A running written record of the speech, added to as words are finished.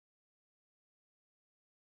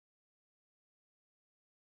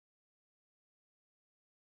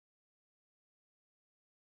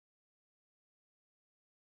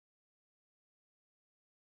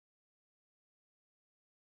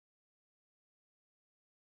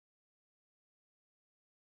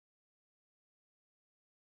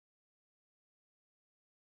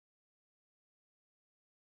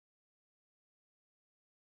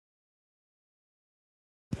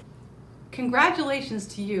Congratulations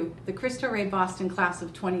to you, the Cristo Rey Boston class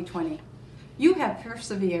of 2020. You have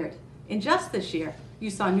persevered. In just this year, you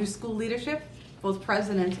saw new school leadership, both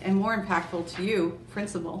president and more impactful to you,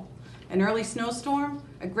 principal, an early snowstorm,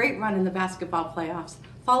 a great run in the basketball playoffs,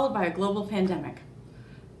 followed by a global pandemic.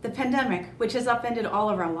 The pandemic, which has upended all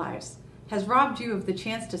of our lives, has robbed you of the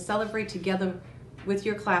chance to celebrate together with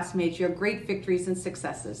your classmates your great victories and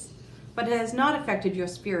successes, but it has not affected your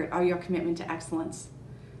spirit or your commitment to excellence.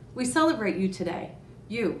 We celebrate you today,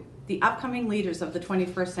 you, the upcoming leaders of the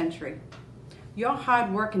 21st century. Your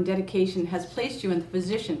hard work and dedication has placed you in the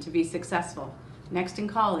position to be successful, next in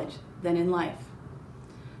college, then in life.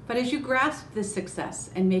 But as you grasp this success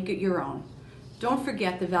and make it your own, don't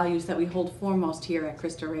forget the values that we hold foremost here at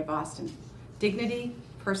Cristo Rey Boston: dignity,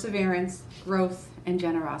 perseverance, growth, and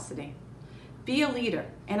generosity. Be a leader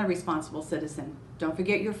and a responsible citizen. Don't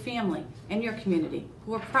forget your family and your community,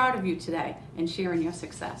 who are proud of you today and share in your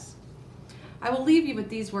success. I will leave you with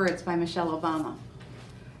these words by Michelle Obama.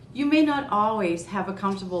 You may not always have a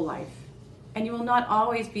comfortable life, and you will not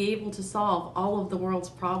always be able to solve all of the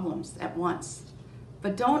world's problems at once.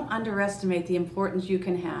 But don't underestimate the importance you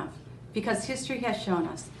can have, because history has shown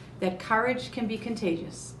us that courage can be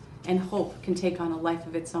contagious and hope can take on a life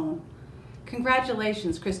of its own.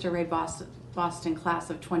 Congratulations, Cristo Rey Boston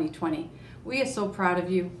class of 2020. We are so proud of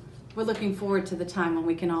you. We're looking forward to the time when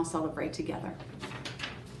we can all celebrate together.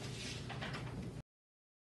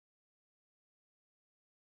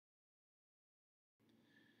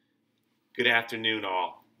 Good afternoon,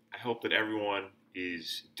 all. I hope that everyone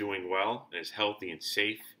is doing well and is healthy and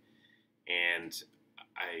safe. And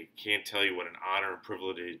I can't tell you what an honor and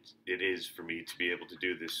privilege it is for me to be able to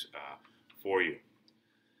do this for you.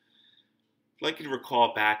 I'd like you to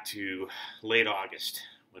recall back to late August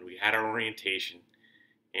when we had our orientation,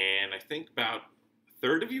 and I think about a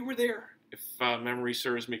third of you were there, if memory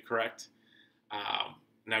serves me correct.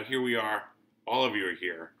 Now here we are, all of you are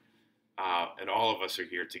here, and all of us are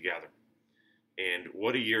here together. And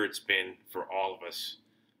what a year it's been for all of us.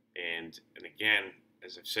 And again,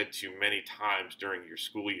 as I've said to you many times during your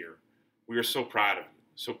school year, we are so proud of you,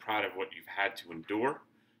 so proud of what you've had to endure,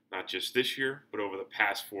 not just this year, but over the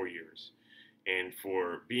past 4 years. And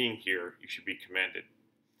for being here, you should be commended.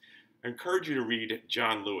 I encourage you to read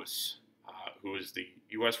John Lewis, who is the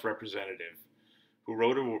U.S. representative who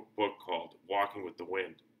wrote a book called Walking with the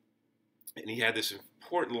Wind. And he had this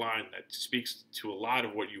important line that speaks to a lot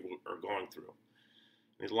of what you are going through.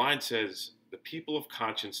 And his line says, "The people of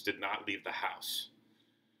conscience did not leave the house."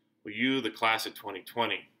 Well, you, the class of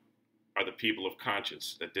 2020, are the people of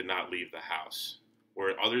conscience that did not leave the house.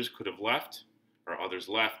 Where others could have left, or others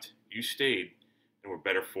left, you stayed and were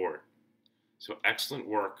better for it. So excellent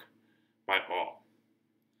work by all.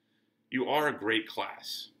 You are a great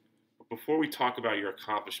class. But before we talk about your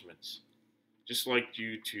accomplishments, I'd just like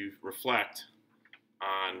you to reflect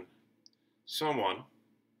on someone,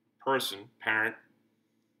 person, parent,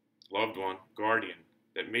 loved one, guardian,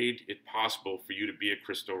 that made it possible for you to be at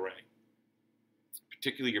Cristo Rey.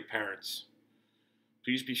 Particularly your parents.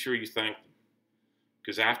 Please be sure you thank them,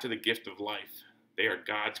 because after the gift of life, they are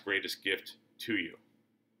God's greatest gift to you.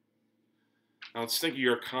 Now let's think of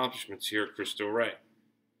your accomplishments here at Cristo Rey.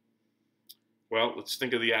 Well, let's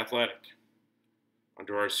think of the athletic.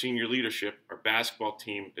 Under our senior leadership, our basketball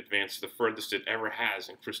team advanced the furthest it ever has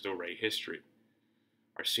in Cristo Rey history.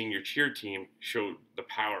 Our senior cheer team showed the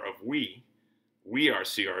power of we are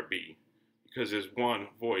CRB, because as one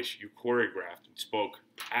voice you choreographed and spoke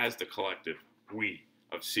as the collective we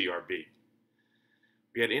of CRB.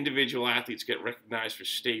 We had individual athletes get recognized for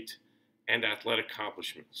state and athletic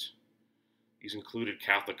accomplishments. These included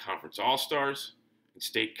Catholic Conference All-Stars and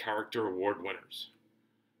State Character Award winners.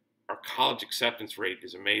 Our college acceptance rate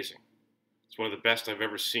is amazing. It's one of the best I've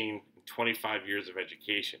ever seen in 25 years of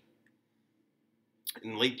education.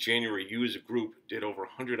 In late January, you as a group did over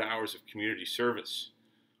 100 hours of community service.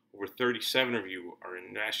 Over 37 of you are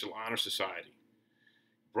in National Honor Society.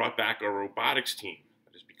 Brought back our robotics team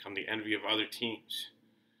that has become the envy of other teams.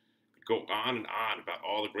 Could go on and on about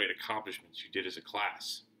all the great accomplishments you did as a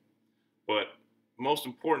class. But the most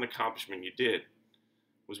important accomplishment you did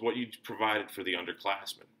was what you provided for the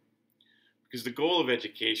underclassmen. Because the goal of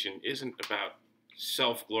education isn't about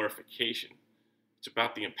self-glorification. It's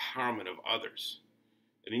about the empowerment of others.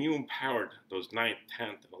 And you empowered those 9th,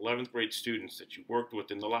 10th, and 11th grade students that you worked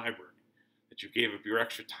with in the library, that you gave up your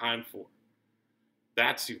extra time for.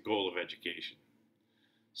 That's the goal of education.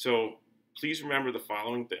 So please remember the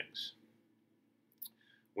following things.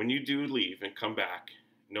 When you do leave and come back,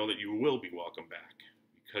 know that you will be welcome back,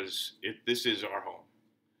 because this is our home.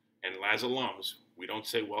 And as alums, we don't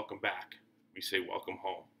say welcome back, we say welcome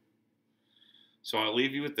home. So I'll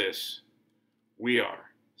leave you with this. We are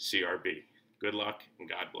CRB. Good luck and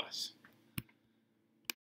God bless.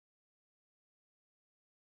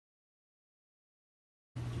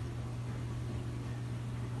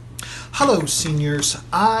 Hello, seniors.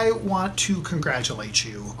 I want to congratulate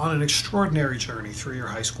you on an extraordinary journey through your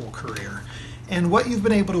high school career. And what you've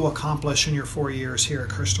been able to accomplish in your 4 years here at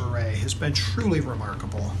Cristo Rey has been truly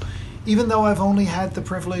remarkable. Even though I've only had the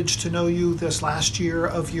privilege to know you this last year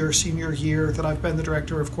of your senior year that I've been the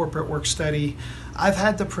director of corporate work study, I've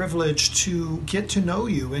had the privilege to get to know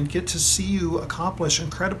you and get to see you accomplish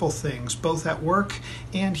incredible things, both at work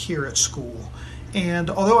and here at school. And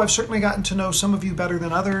although I've certainly gotten to know some of you better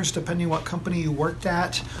than others, depending what company you worked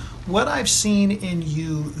at, what I've seen in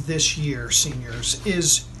you this year, seniors,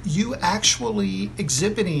 is you actually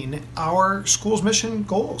exhibiting our school's mission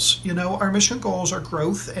goals. You know, our mission goals are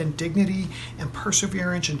growth and dignity and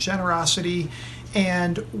perseverance and generosity.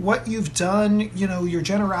 And what you've done, you know, your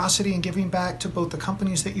generosity and giving back to both the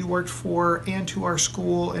companies that you worked for and to our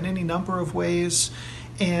school in any number of ways,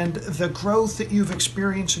 and the growth that you've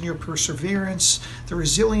experienced in your perseverance, the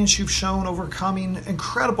resilience you've shown overcoming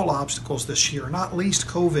incredible obstacles this year, not least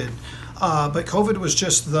COVID. But COVID was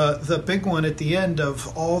just the big one at the end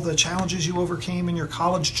of all the challenges you overcame in your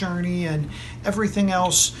college journey and everything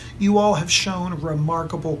else. You all have shown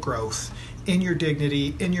remarkable growth in your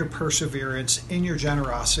dignity, in your perseverance, in your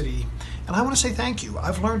generosity. And I want to say thank you.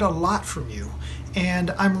 I've learned a lot from you.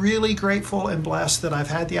 And I'm really grateful and blessed that I've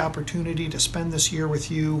had the opportunity to spend this year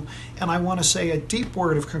with you. And I want to say a deep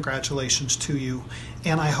word of congratulations to you.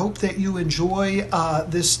 And I hope that you enjoy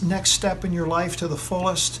this next step in your life to the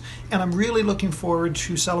fullest. And I'm really looking forward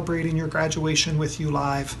to celebrating your graduation with you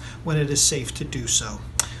live when it is safe to do so.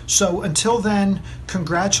 So until then,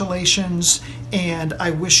 congratulations, and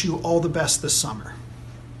I wish you all the best this summer.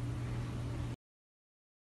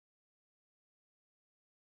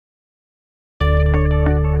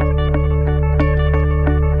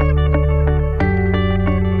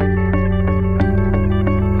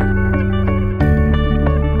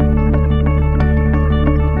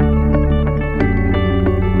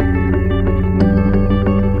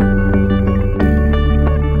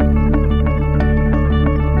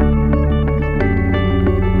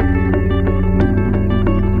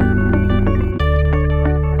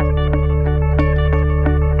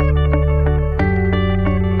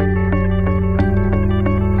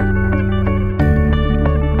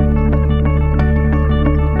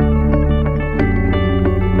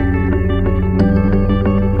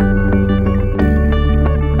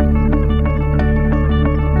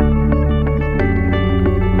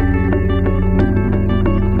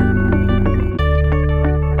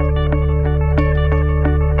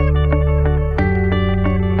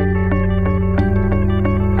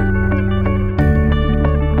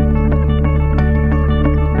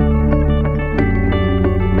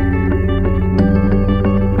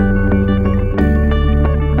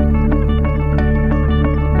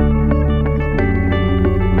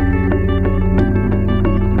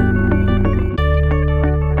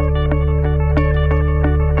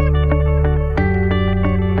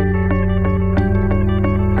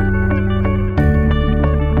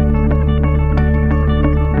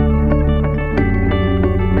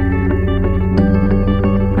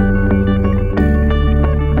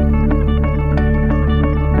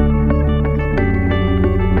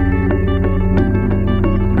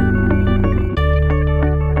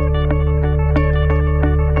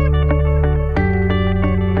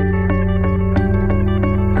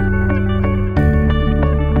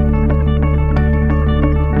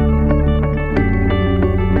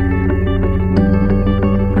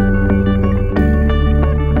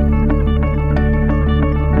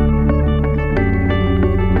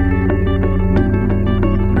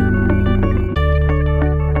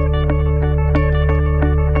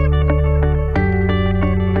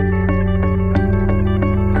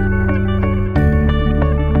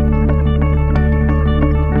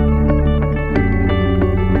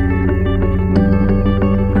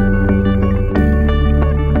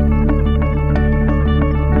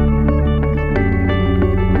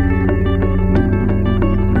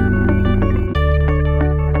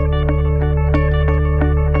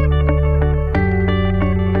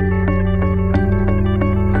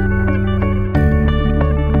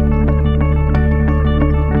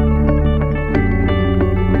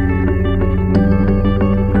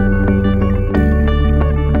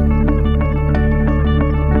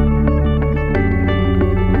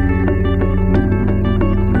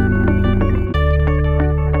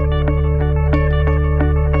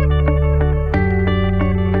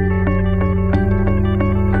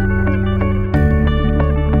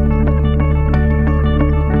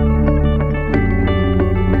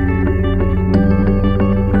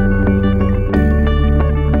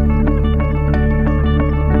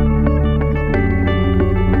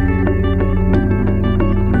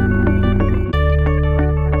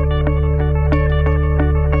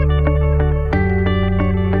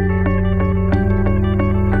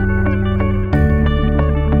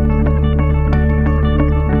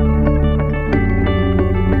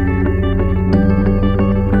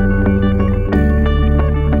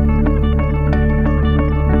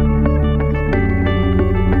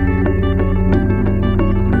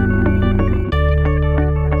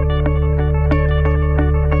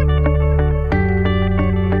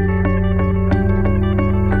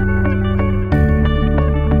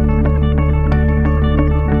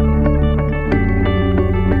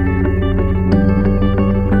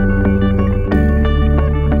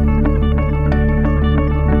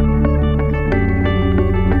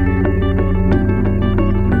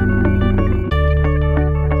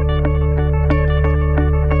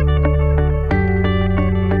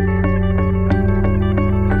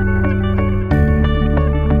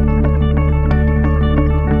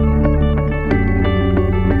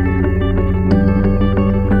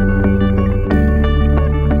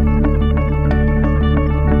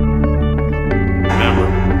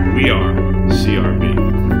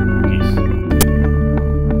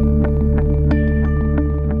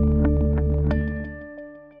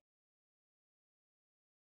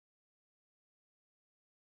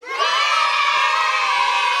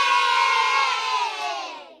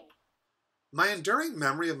 My enduring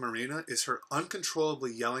memory of Marina is her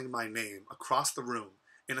uncontrollably yelling my name across the room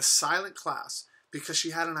in a silent class because she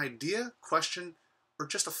had an idea, question, or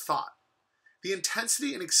just a thought. The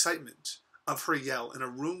intensity and excitement of her yell in a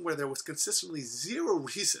room where there was consistently zero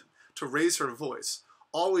reason to raise her voice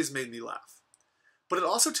always made me laugh. But it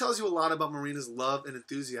also tells you a lot about Marina's love and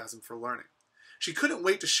enthusiasm for learning. She couldn't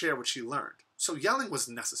wait to share what she learned, so yelling was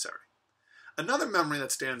necessary. Another memory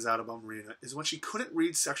that stands out about Marina is when she couldn't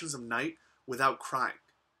read sections of Night without crying.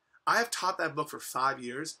 I have taught that book for 5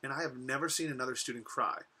 years, and I have never seen another student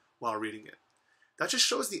cry while reading it. That just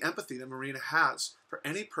shows the empathy that Marina has for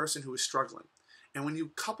any person who is struggling. And when you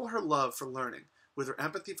couple her love for learning with her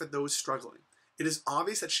empathy for those struggling, it is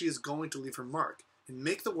obvious that she is going to leave her mark and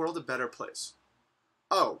make the world a better place.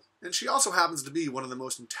 Oh, and she also happens to be one of the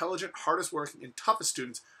most intelligent, hardest working, and toughest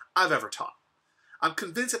students I've ever taught. I'm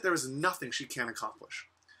convinced that there is nothing she can't accomplish.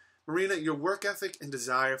 Marina, your work ethic and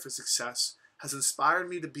desire for success has inspired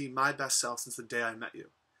me to be my best self since the day I met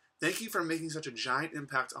you. Thank you for making such a giant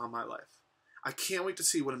impact on my life. I can't wait to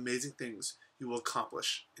see what amazing things you will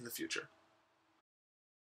accomplish in the future.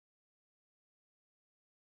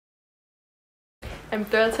 I'm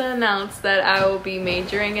thrilled to announce that I will be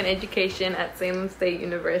majoring in education at Salem State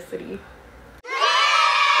University.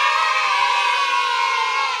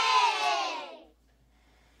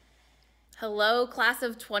 Hello, class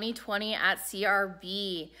of 2020 at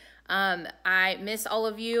CRB. I miss all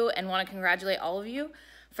of you and want to congratulate all of you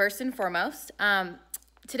first and foremost.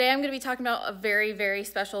 Today I'm going to be talking about a very, very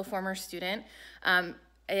special former student.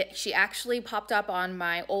 She actually popped up on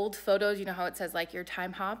my old photos. You know how it says like your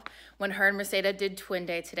time hop, when her and Mercedes did twin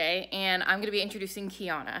day today, and I'm going to be introducing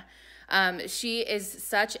Kiana. She is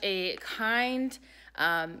such a kind,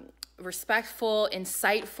 respectful,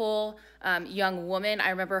 insightful young woman.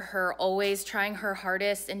 I remember her always trying her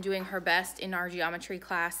hardest and doing her best in our geometry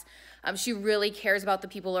class. She really cares about the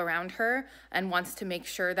people around her and wants to make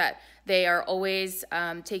sure that they are always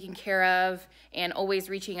taken care of and always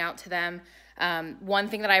reaching out to them. One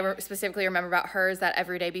thing that I specifically remember about her is that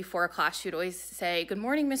every day before a class, she would always say, "Good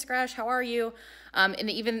morning, Miss Gresh, how are you?" And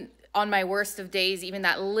even on my worst of days, even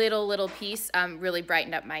that little piece really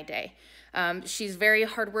brightened up my day. She's very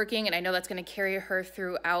hardworking, and I know that's going to carry her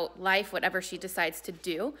throughout life, whatever she decides to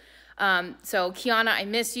do. So Kiana, I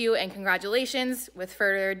miss you, and congratulations. Without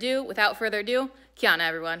further ado, Kiana,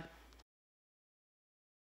 everyone.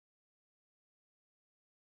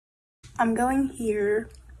 I'm going here.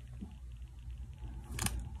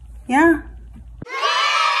 Yeah.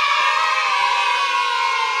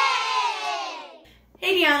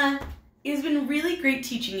 Hey Deanna, it has been really great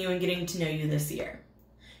teaching you and getting to know you this year.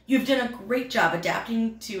 You've done a great job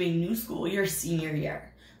adapting to a new school your senior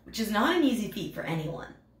year, which is not an easy feat for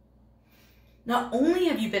anyone. Not only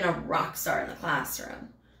have you been a rock star in the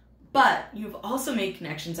classroom, but you've also made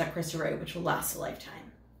connections at Cristo Rey which will last a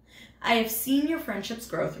lifetime. I have seen your friendships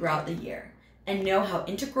grow throughout the year and know how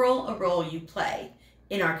integral a role you play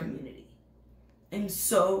in our community. I'm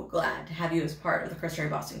so glad to have you as part of the Cristo Rey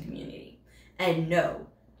Boston community, and know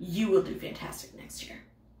you will do fantastic next year.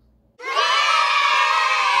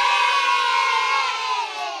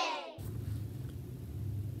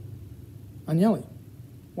 Agnelli.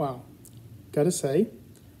 Wow. Gotta say,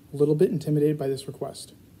 a little bit intimidated by this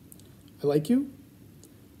request. I like you,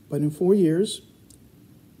 but in 4 years,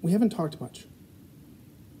 we haven't talked much.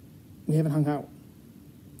 We haven't hung out.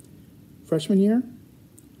 Freshman year,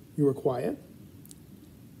 you were quiet.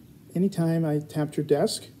 Anytime I tapped your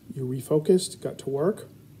desk, you refocused, got to work.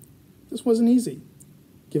 This wasn't easy,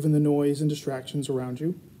 given the noise and distractions around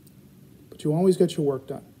you, but you always got your work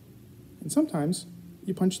done. And sometimes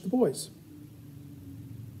you punched the boys.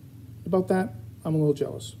 About that, I'm a little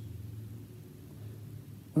jealous.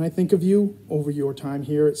 When I think of you over your time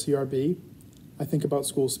here at CRB, I think about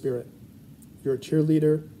school spirit. You're a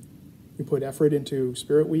cheerleader. You put effort into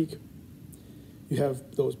Spirit Week. You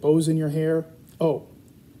have those bows in your hair. Oh,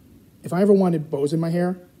 if I ever wanted bows in my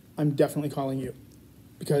hair, I'm definitely calling you.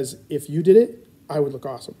 Because if you did it, I would look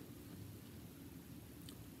awesome.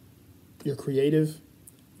 You're creative.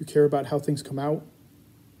 You care about how things come out.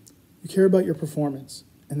 You care about your performance,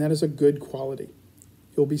 and that is a good quality.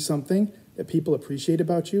 It will be something that people appreciate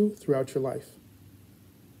about you throughout your life.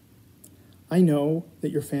 I know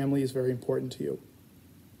that your family is very important to you.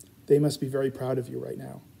 They must be very proud of you right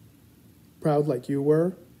now. Proud like you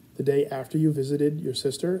were the day after you visited your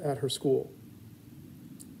sister at her school.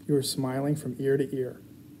 You were smiling from ear to ear.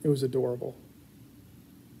 It was adorable.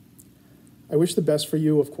 I wish the best for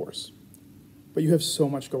you, of course, but you have so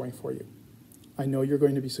much going for you. I know you're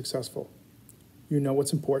going to be successful. You know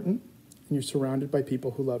what's important, and you're surrounded by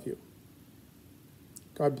people who love you.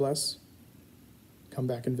 God bless, come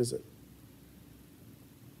back and visit.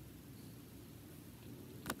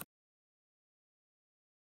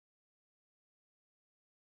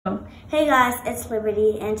 Hey guys, it's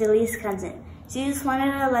Liberty, Angelique's cousin. She just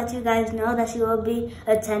wanted to let you guys know that she will be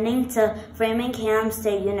attending to Framingham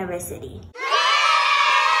State University.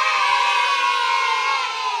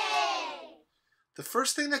 The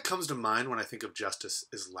first thing that comes to mind when I think of Justice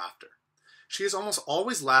is laughter. She is almost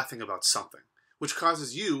always laughing about something, which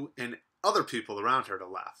causes you and other people around her to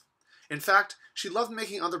laugh. In fact, she loved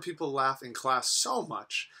making other people laugh in class so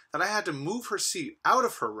much that I had to move her seat out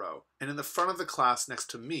of her row and in the front of the class next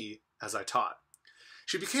to me as I taught.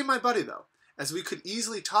 She became my buddy though, as we could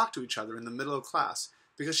easily talk to each other in the middle of class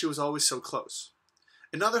because she was always so close.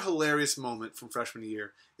 Another hilarious moment from freshman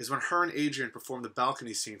year is when her and Adrian performed the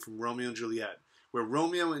balcony scene from Romeo and Juliet, where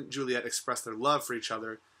Romeo and Juliet expressed their love for each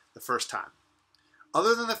other the first time.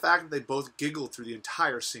 Other than the fact that they both giggled through the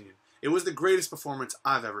entire scene, it was the greatest performance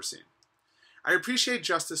I've ever seen. I appreciate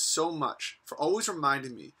Justice so much for always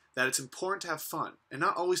reminding me that it's important to have fun and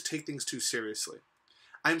not always take things too seriously.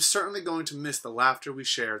 I am certainly going to miss the laughter we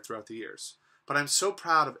shared throughout the years, but I'm so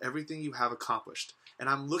proud of everything you have accomplished, and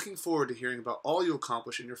I'm looking forward to hearing about all you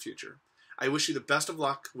accomplish in your future. I wish you the best of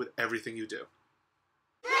luck with everything you do.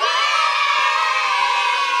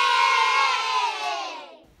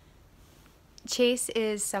 Chase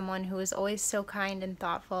is someone who is always so kind and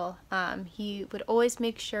thoughtful. He would always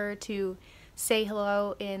make sure to say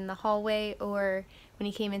hello in the hallway, or when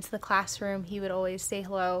he came into the classroom, he would always say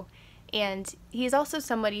hello. And he's also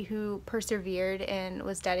somebody who persevered and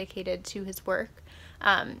was dedicated to his work.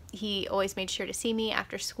 He always made sure to see me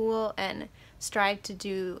after school and strived to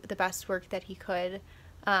do the best work that he could.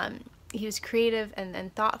 He was creative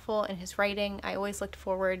and thoughtful in his writing. I always looked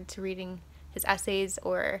forward to reading his essays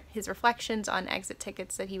or his reflections on exit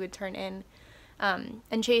tickets that he would turn in.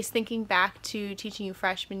 And Chase, thinking back to teaching you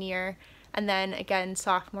freshman year and then again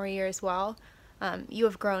sophomore year as well, you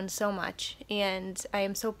have grown so much, and I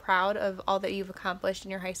am so proud of all that you've accomplished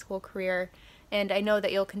in your high school career, and I know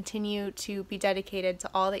that you'll continue to be dedicated to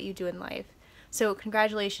all that you do in life. So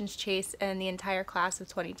congratulations, Chase, and the entire class of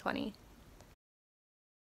 2020.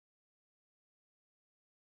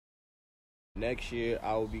 Next year,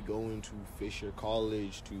 I will be going to Fisher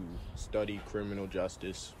College to study criminal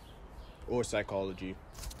justice or psychology.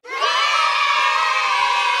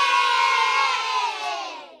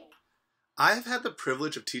 I have had the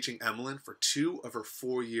privilege of teaching Emmeline for 2 of her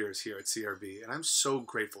 4 years here at CRB, and I'm so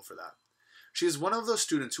grateful for that. She is one of those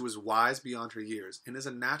students who is wise beyond her years and is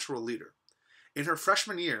a natural leader. In her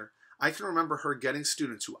freshman year, I can remember her getting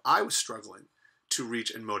students who I was struggling to reach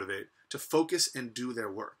and motivate to focus and do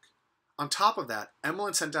their work. On top of that,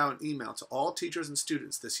 Emmeline sent out an email to all teachers and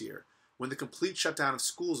students this year when the complete shutdown of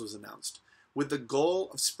schools was announced, with the goal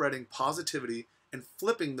of spreading positivity and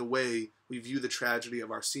flipping the way we view the tragedy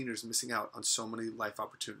of our seniors missing out on so many life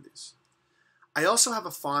opportunities. I also have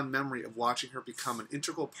a fond memory of watching her become an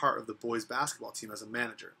integral part of the boys' basketball team as a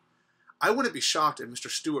manager. I wouldn't be shocked if Mr.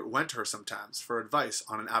 Stewart went to her sometimes for advice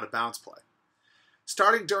on an out-of-bounds play.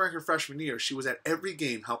 Starting during her freshman year, she was at every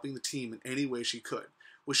game helping the team in any way she could,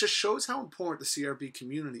 which just shows how important the CRB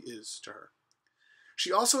community is to her.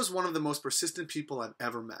 She also is one of the most persistent people I've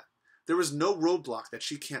ever met. There is no roadblock that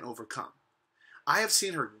she can't overcome. I have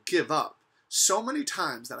seen her give up so many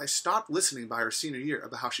times that I stopped listening by her senior year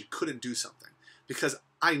about how she couldn't do something, because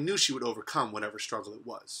I knew she would overcome whatever struggle it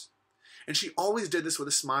was. And she always did this with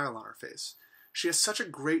a smile on her face. She has such a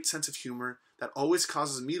great sense of humor that always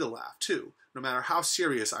causes me to laugh too, no matter how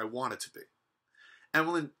serious I want it to be.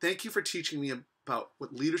 Emmeline, thank you for teaching me about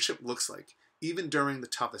what leadership looks like, even during the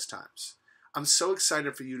toughest times. I'm so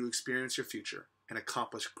excited for you to experience your future and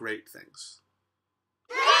accomplish great things.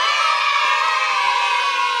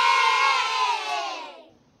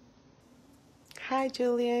 Hi,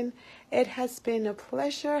 Julian. It has been a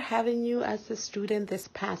pleasure having you as a student this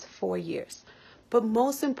past 4 years, but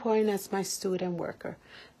most important as my student worker.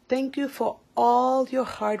 Thank you for all your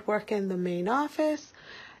hard work in the main office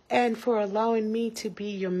and for allowing me to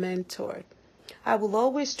be your mentor. I will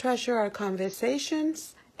always treasure our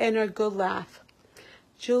conversations and our good laugh.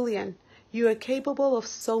 Julian, you are capable of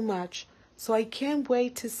so much, so I can't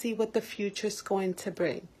wait to see what the future is going to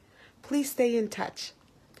bring. Please stay in touch.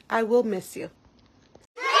 I will miss you.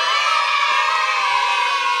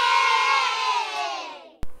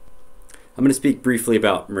 I'm going to speak briefly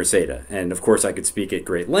about Merceda, and of course I could speak at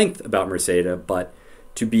great length about Merceda, but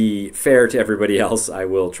to be fair to everybody else, I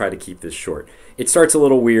will try to keep this short. It starts a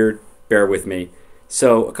little weird, bear with me.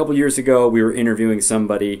 So a couple years ago, we were interviewing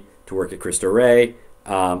somebody to work at Cristo Rey.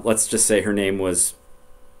 Let's just say her name was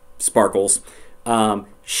Sparkles.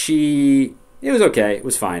 She It was okay. It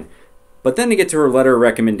was fine. But then I get to her letter of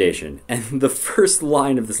recommendation, and the first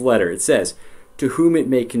line of this letter, it says, "To whom it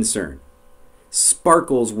may concern,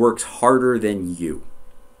 Sparkles works harder than you.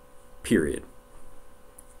 Period."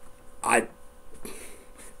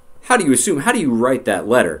 How do you write that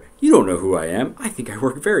letter? You don't know who I am. I think I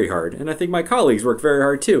work very hard, and I think my colleagues work very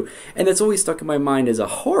hard too. And it's always stuck in my mind as a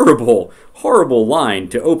horrible, horrible line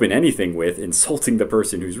to open anything with, insulting the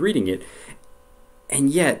person who's reading it.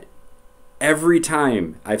 And yet, every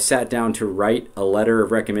time I've sat down to write a letter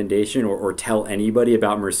of recommendation or tell anybody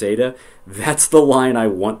about Mercedes, that's the line I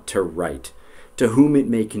want to write. To whom it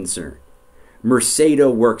may concern, Mercedes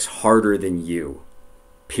works harder than you.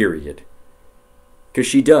 Period. Because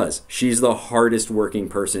she does. She's the hardest working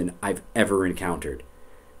person I've ever encountered.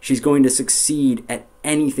 She's going to succeed at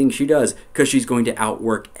anything she does because she's going to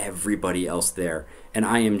outwork everybody else there. And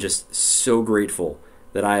I am just so grateful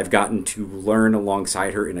that I have gotten to learn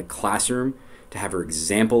alongside her in a classroom, to have her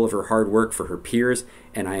example of her hard work for her peers.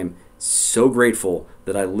 And I am so grateful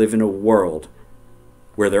that I live in a world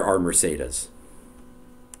where there are Mercedes.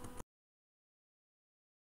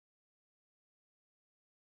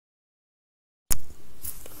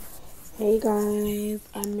 Hey guys,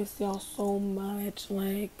 I miss y'all so much.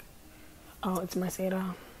 It's Mercedes.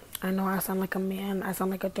 I know I sound like a man. I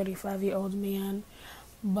sound like a 35-year-old man,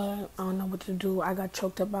 but I don't know what to do. I got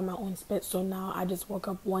choked up by my own spit, so now I just woke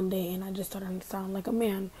up one day and I just started to sound like a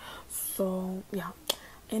man. So yeah.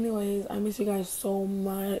 Anyways, I miss you guys so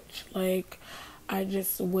much. I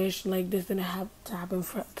just wish this didn't have to happen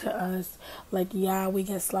to us. Yeah, we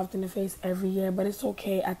get slapped in the face every year, but it's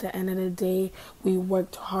okay. At the end of the day, we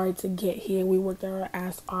worked hard to get here. We worked our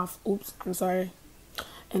ass off. Oops, I'm sorry.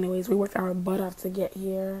 Anyways, we worked our butt off to get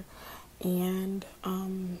here, and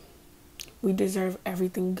we deserve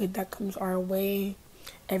everything good that comes our way.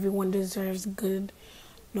 Everyone deserves good.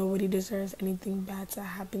 Nobody deserves anything bad to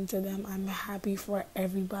happen to them. I'm happy for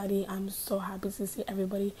everybody. I'm so happy to see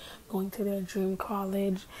everybody going to their dream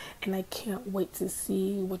college. And I can't wait to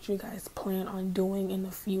see what you guys plan on doing in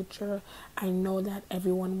the future. I know that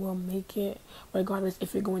everyone will make it, regardless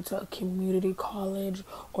if you're going to a community college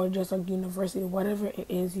or just a university. Whatever it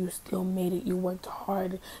is, you still made it. You worked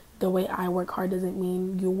hard. The way I work hard doesn't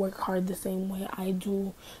mean you work hard the same way I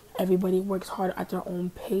do. Everybody works hard at their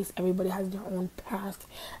own pace. Everybody has their own path.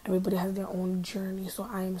 Everybody has their own journey. So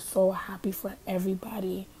I am so happy for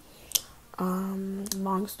everybody.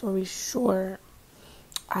 Long story short,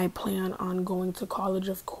 I plan on going to college,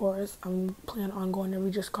 of course. I'm planning on going to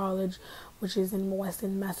Regis College, which is in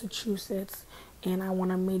Weston, Massachusetts. And I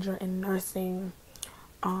want to major in nursing.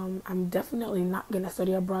 I'm definitely not going to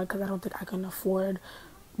study abroad because I don't think I can afford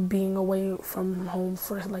being away from home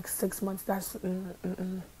for 6 months.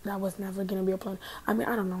 That was never gonna be a plan. I mean,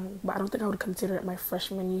 I don't know, but I don't think I would consider it my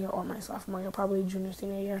freshman year or my sophomore year, probably junior,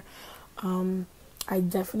 senior year. I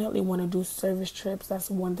definitely want to do service trips. That's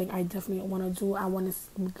one thing I definitely want to do. I want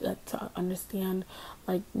to get to understand,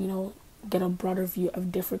 get a broader view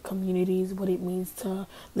of different communities, what it means to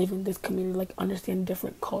live in this community, understand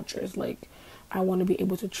different cultures. I want to be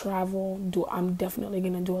able to travel. I'm definitely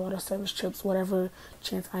going to do a lot of service trips. Whatever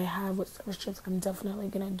chance I have with service trips, I'm definitely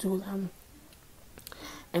going to do them.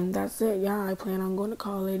 And that's it. Yeah, I plan on going to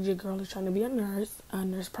college. Your girl is trying to be a nurse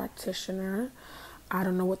practitioner. I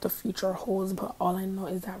don't know what the future holds, but all I know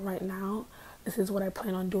is that right now, this is what I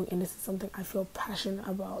plan on doing, and this is something I feel passionate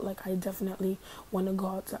about. I definitely want to go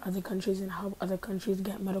out to other countries and help other countries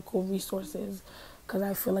get medical resources, because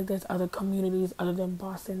I feel like there's other communities other than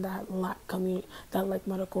Boston that lack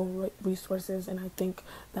medical resources, and I think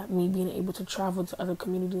that me being able to travel to other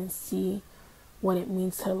communities and see what it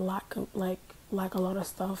means to lack a lot of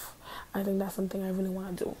stuff, I think that's something I really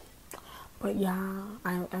want to do. But yeah,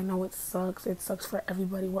 I know it sucks. It sucks for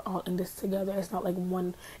everybody. We're all in this together. It's not like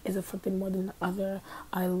one is affected more than the other.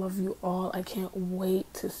 I love you all. I can't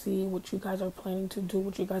wait to see what you guys are planning to do,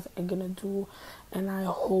 what you guys are gonna do. And I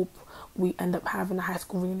hope we end up having a high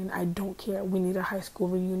school reunion. I don't care. We need a high school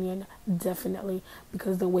reunion, definitely.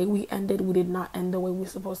 Because the way we ended, we did not end the way we're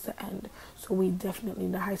supposed to end. So we definitely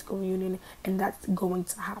need a high school reunion. And that's going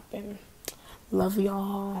to happen. Love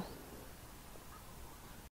y'all.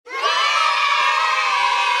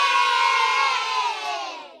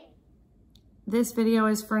 This video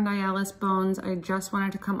is for Nyalis Bones. I just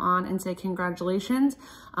wanted to come on and say congratulations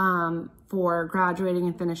for graduating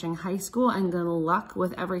and finishing high school, and good luck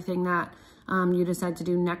with everything that you decide to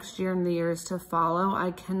do next year and the years to follow.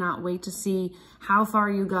 I cannot wait to see how far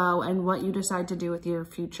you go and what you decide to do with your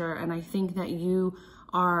future. And I think that you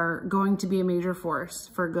are going to be a major force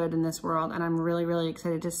for good in this world. And I'm really, really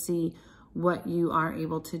excited to see what you are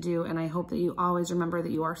able to do. And I hope that you always remember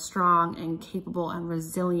that you are strong and capable and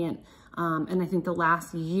resilient. And I think the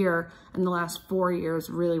last year and the last 4 years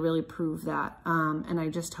really prove that. And I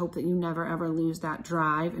just hope that you never ever lose that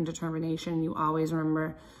drive and determination. You always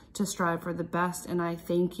remember to strive for the best. And I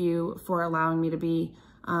thank you for allowing me to be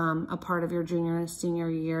a part of your junior and senior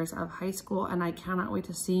years of high school. And I cannot wait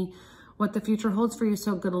to see what the future holds for you.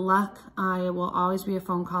 So good luck. I will always be a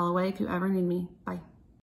phone call away if you ever need me. Bye.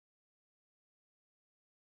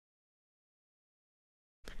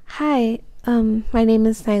 Hi, my name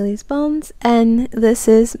is Niley's Bones, and this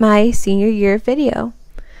is my senior year video.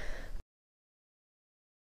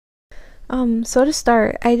 So to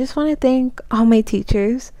start, I just want to thank all my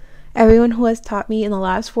teachers, everyone who has taught me in the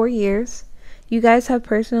last 4 years. You guys have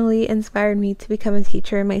personally inspired me to become a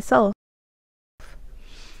teacher myself.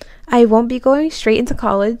 I won't be going straight into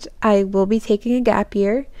college. I will be taking a gap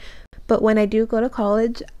year, but when I do go to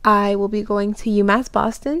college, I will be going to UMass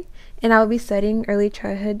Boston, and I will be studying early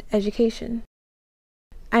childhood education.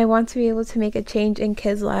 I want to be able to make a change in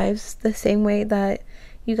kids' lives the same way that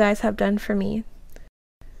you guys have done for me.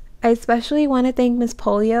 I especially want to thank Miss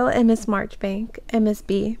Polio and Miss Marchbank and Miss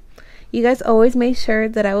B. You guys always made sure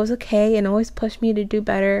that I was okay and always pushed me to do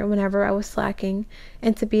better whenever I was slacking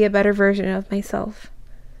and to be a better version of myself.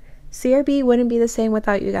 CRB wouldn't be the same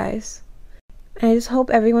without you guys. I just hope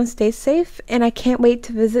everyone stays safe, and I can't wait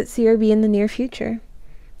to visit CRB in the near future.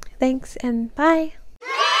 Thanks, and bye!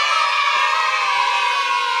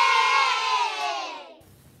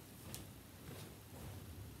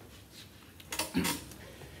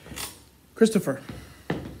 Christopher,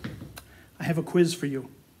 I have a quiz for you.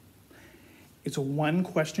 It's a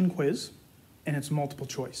 1-question quiz, and it's multiple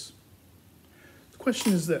choice. The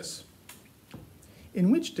question is this: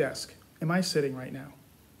 in which desk am I sitting right now?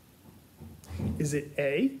 Is it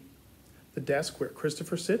A, the desk where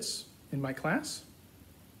Christopher sits in my class?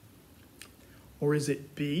 Or is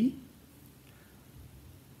it B,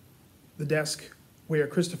 the desk where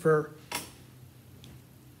Christopher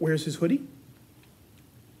wears his hoodie?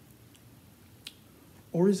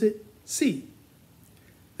 Or is it C,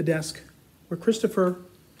 the desk where Christopher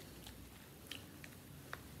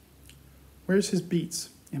wears his beats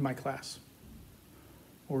in my class?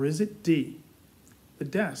 Or is it D, the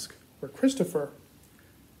desk where Christopher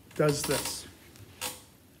does this?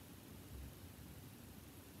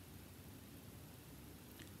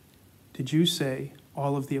 Did you say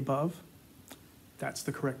all of the above? That's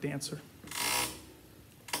the correct answer.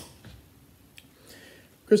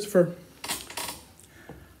 Christopher,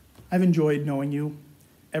 I've enjoyed knowing you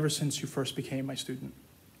ever since you first became my student.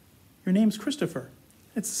 Your name's Christopher.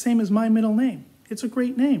 It's the same as my middle name. It's a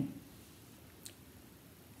great name.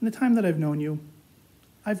 In the time that I've known you,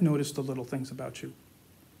 I've noticed the little things about you.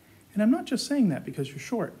 And I'm not just saying that because you're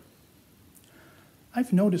short.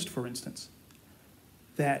 I've noticed, for instance,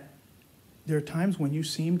 that there are times when you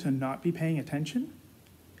seem to not be paying attention,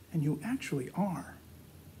 and you actually are.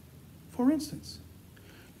 For instance,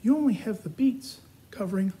 you only have the beats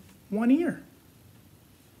covering one ear.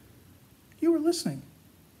 You were listening.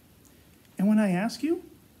 And when I ask you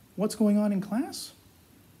what's going on in class,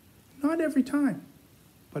 not every time,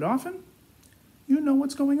 but often, you know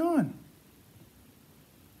what's going on.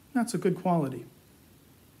 That's a good quality.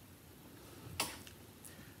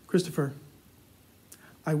 Christopher,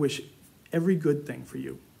 I wish every good thing for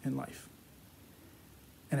you in life.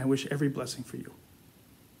 And I wish every blessing for you.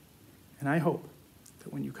 And I hope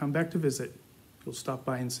that when you come back to visit, you'll stop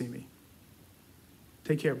by and see me.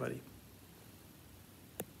 Take care, buddy.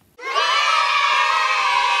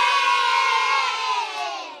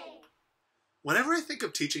 Whenever I think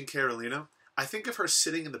of teaching Carolina, I think of her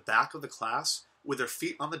sitting in the back of the class with her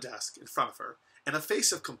feet on the desk in front of her and a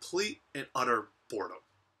face of complete and utter boredom.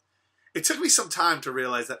 It took me some time to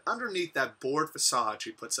realize that underneath that bored facade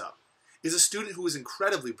she puts up is a student who is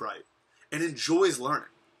incredibly bright and enjoys learning,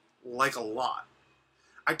 like a lot.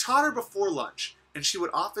 I taught her before lunch, and she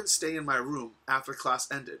would often stay in my room after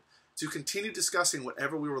class ended to continue discussing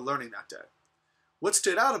whatever we were learning that day. What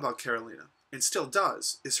stood out about Carolina, and still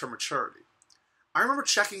does, is her maturity. I remember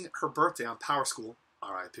checking her birthday on Power School,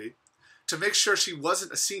 RIP, to make sure she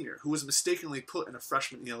wasn't a senior who was mistakenly put in a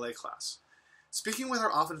freshman ELA class. Speaking with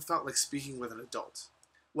her often felt like speaking with an adult.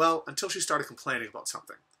 Well, until she started complaining about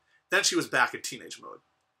something. Then she was back in teenage mode.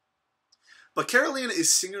 But Carolina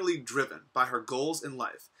is singularly driven by her goals in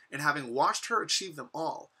life, and having watched her achieve them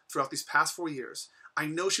all throughout these past 4 years, I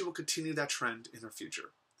know she will continue that trend in her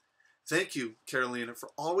future. Thank you, Carolina, for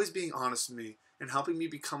always being honest with me and helping me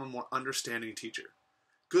become a more understanding teacher.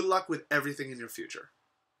 Good luck with everything in your future.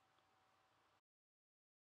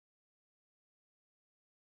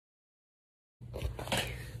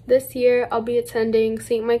 This year, I'll be attending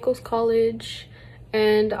St. Michael's College,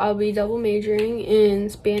 and I'll be double majoring in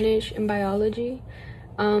Spanish and biology,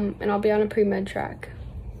 and I'll be on a pre-med track.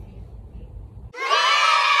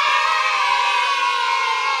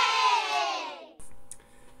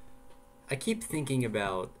 I keep thinking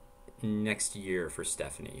about next year for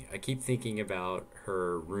Stephanie. I keep thinking about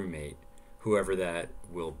her roommate, whoever that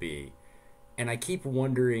will be. And I keep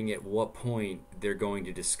wondering at what point they're going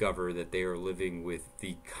to discover that they are living with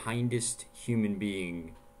the kindest human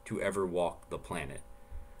being to ever walk the planet.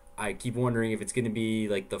 I keep wondering if it's going to be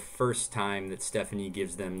like the first time that Stephanie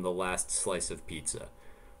gives them the last slice of pizza,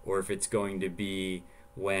 or if it's going to be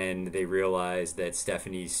when they realize that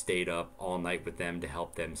Stephanie stayed up all night with them to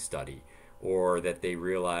help them study, or that they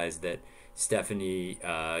realize that Stephanie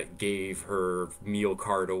gave her meal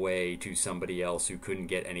card away to somebody else who couldn't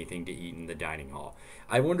get anything to eat in the dining hall.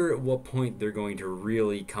 I wonder at what point they're going to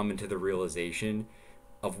really come into the realization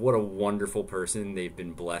of what a wonderful person they've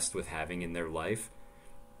been blessed with having in their life.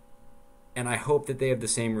 And I hope that they have the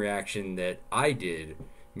same reaction that I did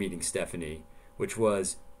meeting Stephanie, which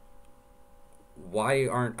was, why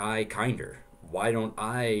aren't I kinder? Why don't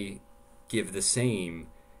I give the same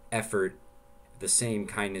effort, the same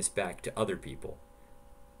kindness back to other people?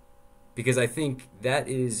 Because I think that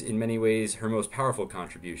is in many ways her most powerful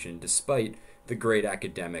contribution, despite the great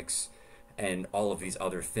academics and all of these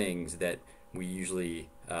other things that we usually,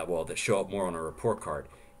 that show up more on a report card.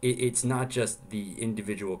 It's not just the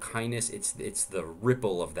individual kindness, it's the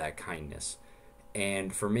ripple of that kindness.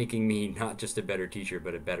 And for making me not just a better teacher,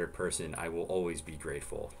 but a better person, I will always be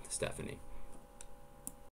grateful to Stephanie.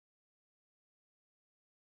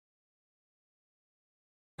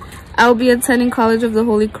 I'll be attending College of the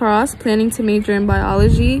Holy Cross, planning to major in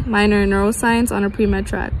biology, minor in neuroscience on a pre-med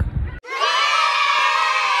track.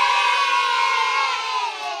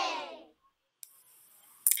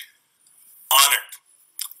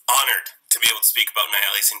 Honored to be able to speak about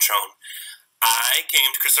Nayeli Cintrone. I came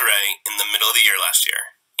to Cristo Rey in the middle of the year last year,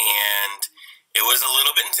 and it was a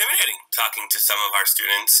little bit intimidating talking to some of our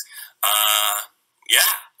students.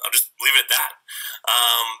 I'll just leave it at that.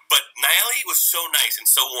 But Nayeli was so nice and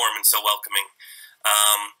so warm and so welcoming.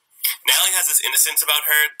 Nayeli has this innocence about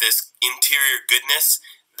her, this interior goodness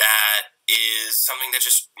that is something that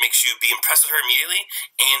just makes you be impressed with her immediately,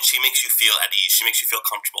 and she makes you feel at ease. She makes you feel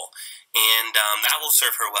comfortable, and that will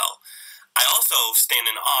serve her well. I also stand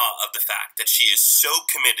in awe of the fact that she is so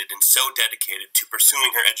committed and so dedicated to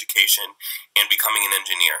pursuing her education and becoming an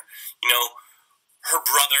engineer. You know, her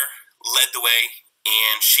brother led the way,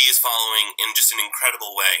 and she is following in just an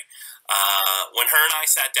incredible way. When her and I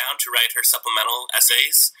sat down to write her supplemental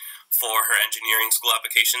essays for her engineering school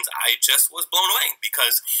applications, I just was blown away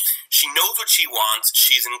because she knows what she wants.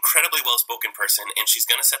 She's an incredibly well-spoken person, and she's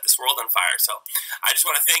going to set this world on fire. So I just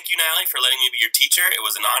want to thank you, Nayeli, for letting me be your teacher. It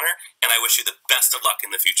was an honor, and I wish you the best of luck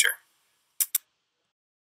in the future.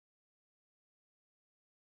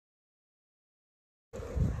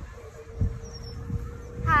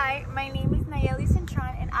 Hi, my name is Nayeli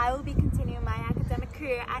Cintrone, and I will be continuing my academic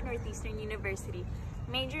career at Northeastern University,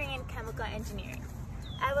 majoring in chemical engineering.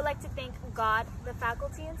 I would like to thank God, the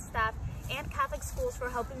faculty and staff, and Catholic schools for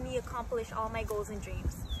helping me accomplish all my goals and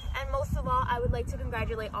dreams. And most of all, I would like to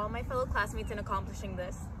congratulate all my fellow classmates in accomplishing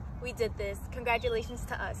this. We did this. Congratulations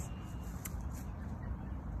to us.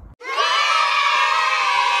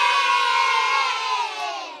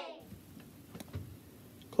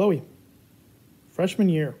 Chloe, freshman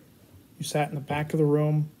year, you sat in the back of the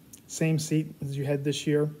room, same seat as you had this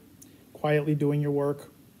year, quietly doing your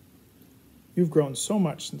work. You've grown so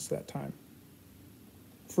much since that time.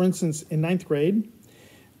 For instance, in 9th grade,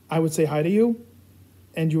 I would say hi to you,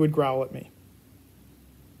 and you would growl at me.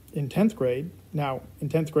 In 10th grade, I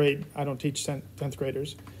don't teach 10th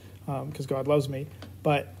graders because God loves me,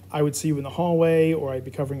 but I would see you in the hallway, or I'd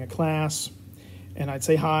be covering a class, and I'd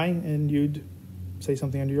say hi, and you'd say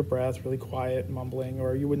something under your breath, really quiet, mumbling,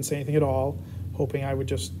 or you wouldn't say anything at all, hoping I would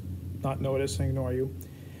just not notice and ignore you.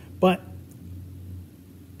 But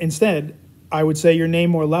instead, I would say your name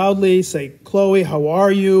more loudly, say, Chloe, how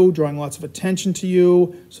are you? Drawing lots of attention to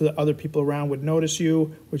you so that other people around would notice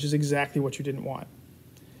you, which is exactly what you didn't want.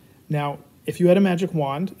 Now, if you had a magic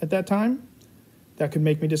wand at that time that could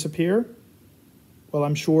make me disappear, well,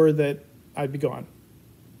 I'm sure that I'd be gone.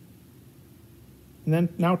 And then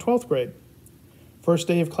now 12th grade. First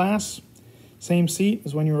day of class, same seat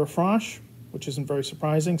as when you were a frosh, which isn't very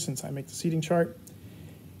surprising since I make the seating chart.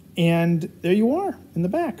 And there you are in the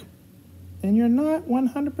back. And you're not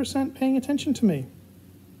 100% paying attention to me.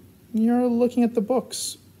 You're looking at the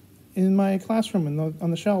books in my classroom on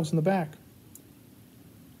the shelves in the back.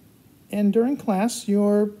 And during class,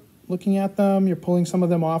 you're looking at them, you're pulling some of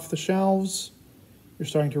them off the shelves, you're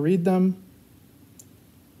starting to read them.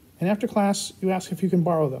 And after class, you ask if you can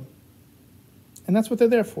borrow them. And that's what they're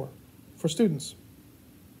there for students.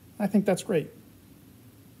 I think that's great.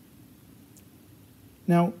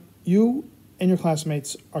 Now, you and your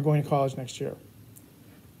classmates are going to college next year,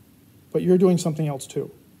 but you're doing something else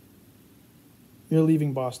too. You're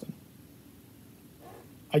leaving Boston.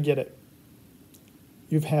 I get it.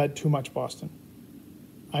 You've had too much Boston.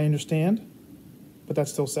 I understand, but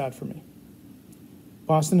that's still sad for me.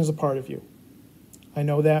 Boston is a part of you. I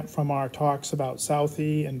know that from our talks about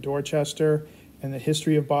Southie and Dorchester and the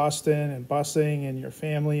history of Boston and busing and your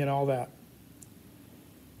family and all that.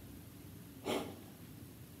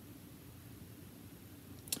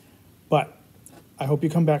 But I hope you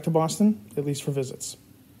come back to Boston, at least for visits.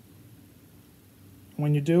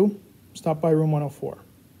 When you do, stop by room 104.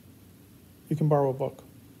 You can borrow a book.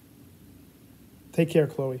 Take care,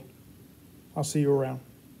 Chloe. I'll see you around.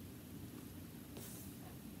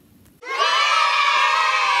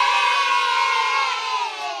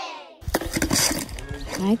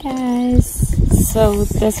 Hi guys, so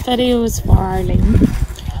this video is for Arlene.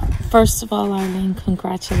 First of all, Arlene,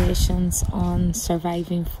 congratulations on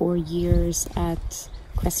surviving 4 years at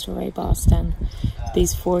Cristo Rey Boston.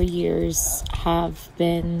 These 4 years have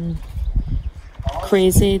been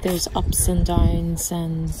crazy. There's ups and downs,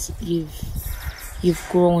 and you've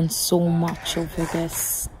grown so much over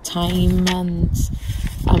this time, and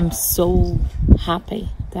I'm so happy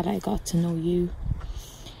that I got to know you.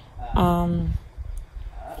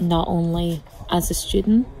 Not only as a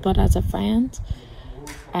student, but as a friend.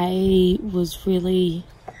 I was really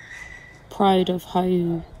proud of how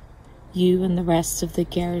you and the rest of the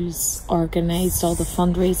girls organised all the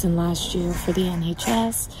fundraising last year for the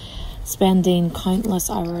NHS, spending countless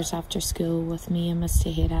hours after school with me and Miss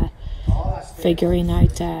Tahita, figuring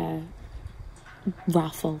out a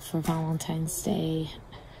raffle for Valentine's Day.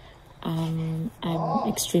 I'm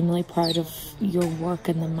extremely proud of your work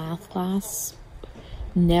in the math class,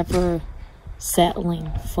 never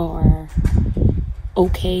settling for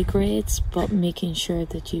okay grades, but making sure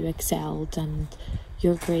that you excelled and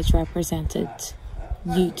your grades represented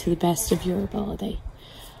you to the best of your ability.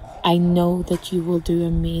 I know that you will do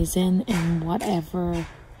amazing in whatever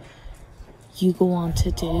you go on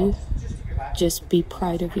to do. Just be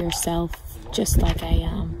proud of yourself, just like I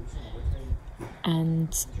am.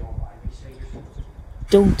 And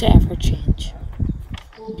don't ever change.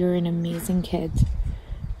 You're an amazing kid.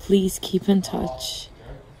 Please keep in touch.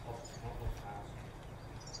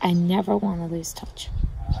 I never want to lose touch.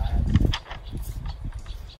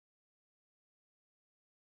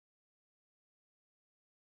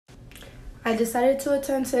 I decided to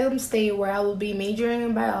attend Salem State, where I will be majoring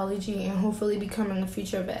in biology and hopefully becoming a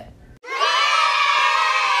future vet.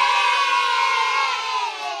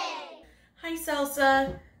 Hi,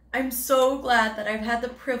 Salsa. I'm so glad that I've had the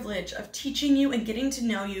privilege of teaching you and getting to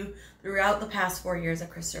know you throughout the past 4 years at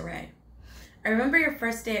Cristo Rey. I remember your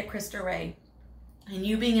first day at Cristo Rey and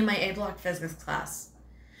you being in my A block physics class.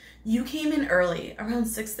 You came in early, around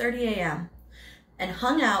 6:30 a.m., and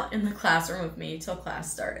hung out in the classroom with me till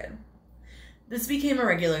class started. This became a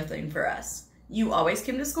regular thing for us. You always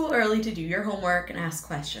came to school early to do your homework and ask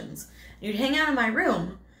questions. You'd hang out in my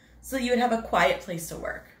room so you would have a quiet place to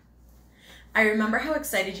work. I remember how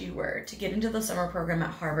excited you were to get into the summer program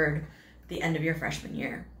at Harvard at the end of your freshman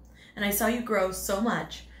year. And I saw you grow so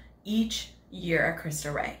much each year at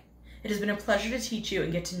Cristo Rey. It has been a pleasure to teach you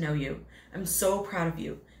and get to know you. I'm so proud of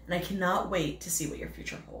you, and I cannot wait to see what your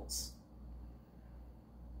future holds.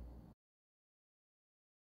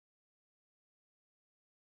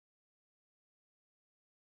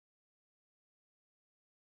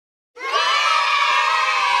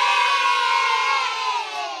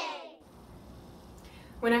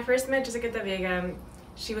 When I first met Jessica de Vega,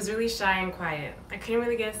 she was really shy and quiet. I couldn't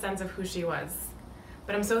really get a sense of who she was.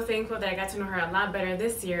 But I'm so thankful that I got to know her a lot better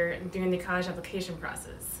this year during the college application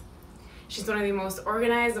process. She's one of the most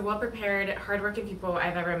organized, well-prepared, hardworking people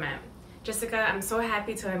I've ever met. Jessica, I'm so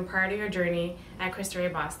happy to have been part of your journey at Cristo Rey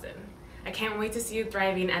Boston. I can't wait to see you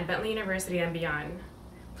thriving at Bentley University and beyond.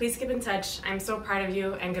 Please keep in touch. I'm so proud of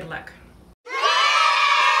you, and good luck.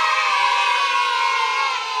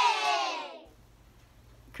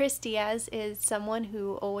 Chris Diaz is someone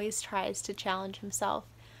who always tries to challenge himself.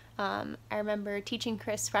 I remember teaching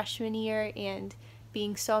Chris freshman year and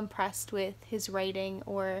being so impressed with his writing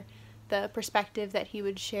or the perspective that he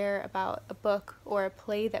would share about a book or a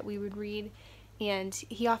play that we would read. And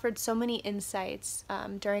he offered so many insights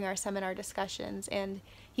during our seminar discussions, and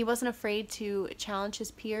he wasn't afraid to challenge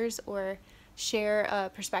his peers or share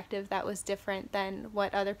a perspective that was different than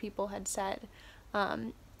what other people had said.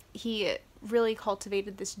 He really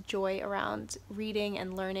cultivated this joy around reading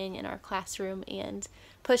and learning in our classroom and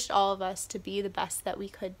pushed all of us to be the best that we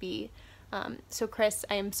could be. So Chris,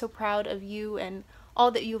 I am so proud of you and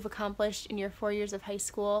all that you've accomplished in your 4 years of high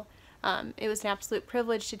school. It was an absolute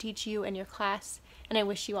privilege to teach you and your class, and I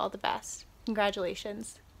wish you all the best.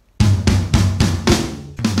 Congratulations.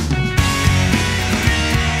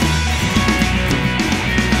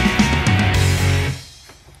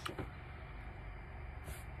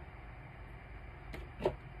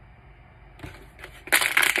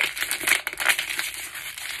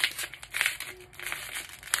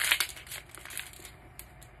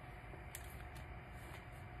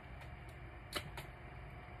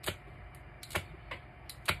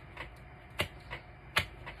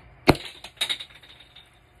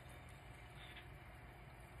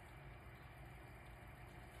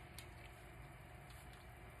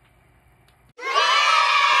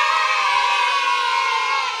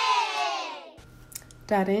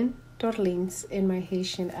 Darren Dorlins in my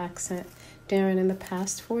Haitian accent. Darren, in the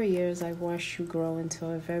past 4 years, I've watched you grow into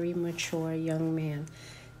a very mature young man.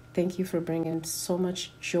 Thank you for bringing so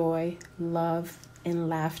much joy, love, and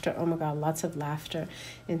laughter. Oh my God, lots of laughter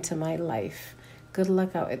into my life. Good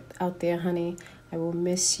luck out there, honey. I will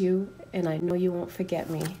miss you, and I know you won't forget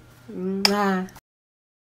me. Mwah.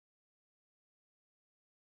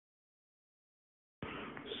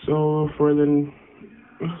 So for the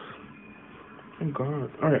oh God.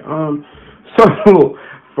 All right. So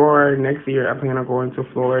for next year, I plan on going to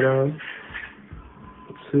Florida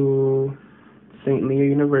to St. Leo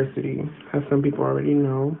University. As some people already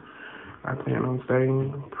know, I plan on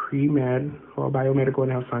studying pre-med or biomedical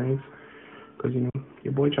and health science because, you know,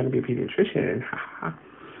 your boy trying to be a pediatrician.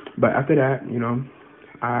 But after that, you know,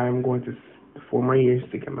 I'm going to 4 more years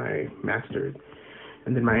to get my master's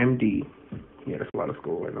and then my MD. Yeah, that's a lot of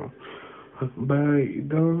school, I know. But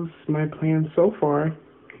those my plans so far,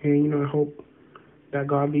 and you know, I hope that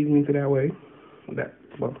God leads me to that way.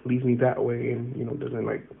 Leads me that way, and you know, doesn't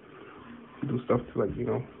like do stuff to like, you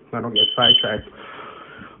know, I don't get sidetracked.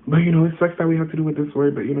 But you know, it sucks that we have to do it this way.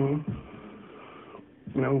 But you know,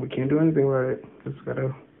 we can't do anything about it. Just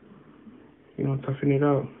gotta, you know, toughen it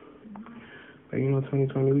out. But you know,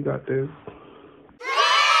 2020, we got this.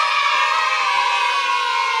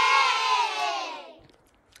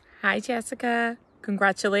 Hi Jessica,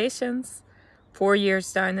 congratulations. 4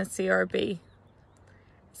 years down at CRB.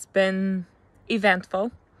 It's been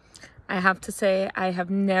eventful. I have to say I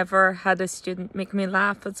have never had a student make me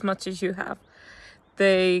laugh as much as you have.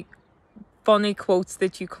 The funny quotes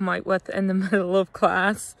that you come out with in the middle of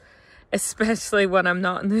class, especially when I'm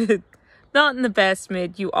not in the best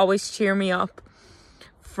mood, you always cheer me up.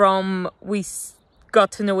 From we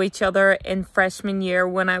got to know each other in freshman year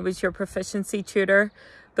when I was your proficiency tutor,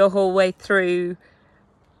 the whole way through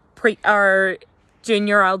our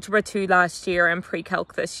junior algebra 2 last year and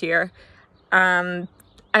pre-calc this year. And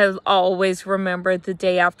I'll always remember the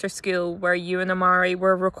day after school where you and Amari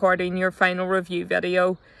were recording your final review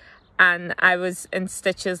video and I was in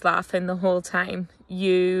stitches laughing the whole time.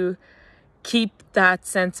 You keep that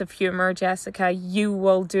sense of humor, Jessica. You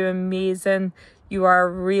will do amazing. You are a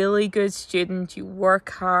really good student. You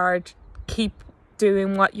work hard. Keep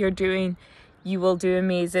doing what you're doing. You will do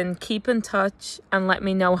amazing. Keep in touch and let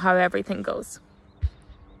me know how everything goes.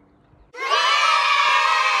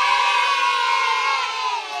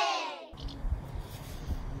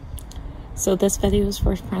 So this video is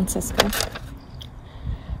for Francisco.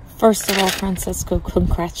 First of all, Francisco,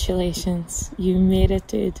 congratulations. You made it,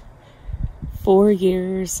 dude. 4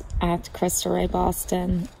 years at Cristo Rey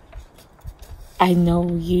Boston. I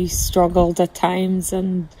know you struggled at times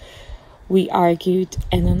and we argued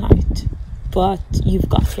in and out. But you've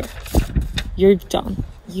got here. You're done.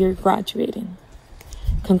 You're graduating.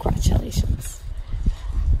 Congratulations.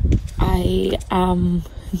 I'm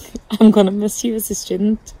gonna miss you as a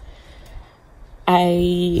student.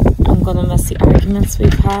 I'm gonna miss the arguments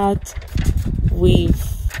we've had.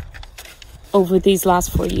 Over these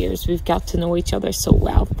last 4 years, we've got to know each other so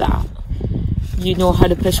well that you know how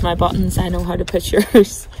to push my buttons, I know how to push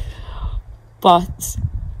yours. But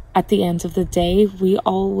at the end of the day, we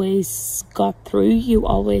always got through. You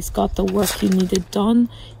always got the work you needed done.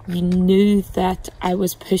 You knew that I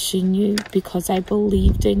was pushing you because I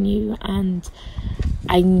believed in you and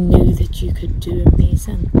I knew that you could do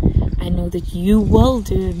amazing. I know that you will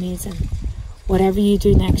do amazing. Whatever you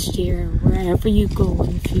do next year, wherever you go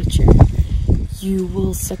in the future, you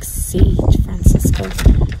will succeed, Francisco.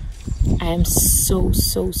 I am so,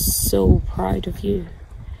 so, so proud of you.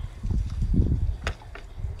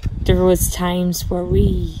 there was times where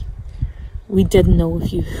we didn't know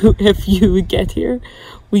if you would get here.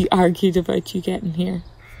 We argued about you getting here,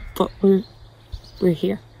 but we're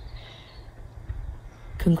here.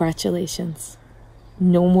 Congratulations.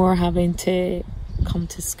 No more having to come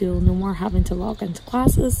to school, no more having to log into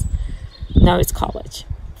classes. Now it's college.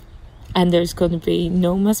 And there's going to be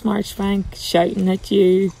no Miss Marchbank shouting at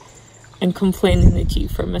you and complaining at you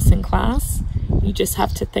for missing class. You just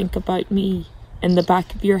have to think about me in the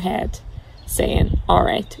back of your head saying, all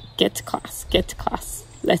right, get to class,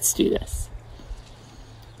 let's do this.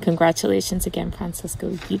 Congratulations again,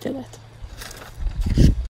 Francisco, you did it.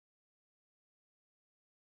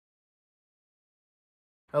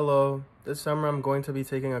 Hello, this summer I'm going to be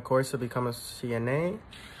taking a course to become a CNA.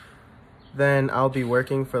 Then I'll be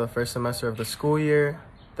working for the first semester of the school year.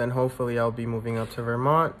 Then hopefully I'll be moving up to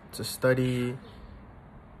Vermont to study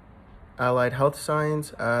allied health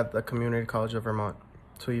science at the Community College of Vermont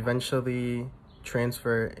to eventually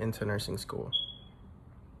transfer into nursing school.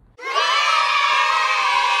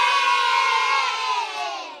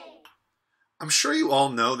 I'm sure you all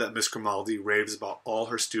know that Miss Grimaldi raves about all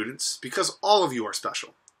her students because all of you are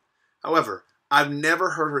special. However, I've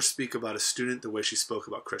never heard her speak about a student the way she spoke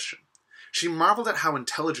about Christian. She marveled at how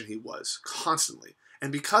intelligent he was, constantly,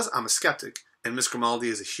 and because I'm a skeptic and Miss Grimaldi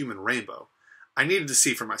is a human rainbow, I needed to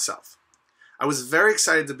see for myself. I was very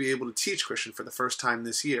excited to be able to teach Christian for the first time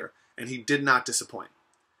this year, and he did not disappoint.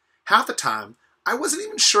 Half the time, I wasn't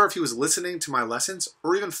even sure if he was listening to my lessons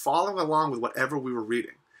or even following along with whatever we were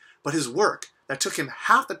reading. But his work, that took him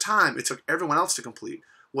half the time it took everyone else to complete,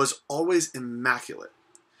 was always immaculate.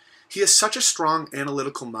 He has such a strong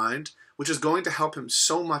analytical mind, which is going to help him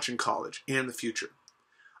so much in college and the future.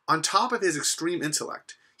 On top of his extreme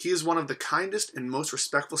intellect, he is one of the kindest and most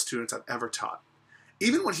respectful students I've ever taught.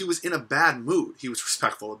 Even when he was in a bad mood, he was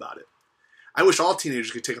respectful about it. I wish all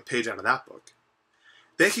teenagers could take a page out of that book.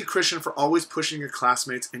 Thank you, Christian, for always pushing your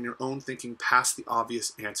classmates and your own thinking past the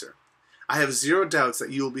obvious answer. I have zero doubts that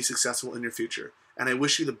you will be successful in your future, and I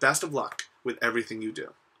wish you the best of luck with everything you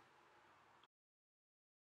do.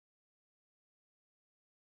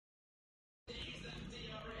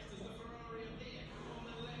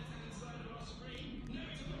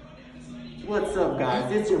 What's up,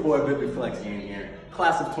 guys? It's your boy Bippy Flex Game here.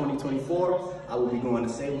 Class of 2024, I will be going to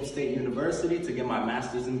Salem State University to get my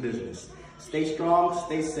master's in business. Stay strong,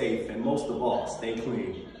 stay safe, and most of all, stay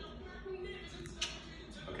clean.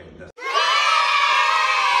 Okay, that's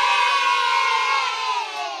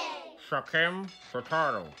Shakim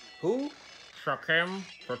Furtado. Who? Shakim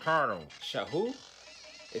Furtado. Who?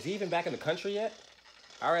 Is he even back in the country yet?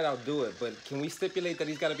 All right, I'll do it, but can we stipulate that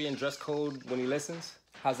he's got to be in dress code when he listens?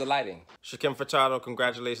 How's the lighting? Shakim Furtado,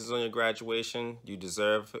 congratulations on your graduation. You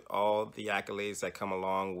deserve all the accolades that come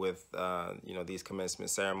along with, these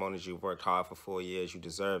commencement ceremonies. You've worked hard for 4 years. You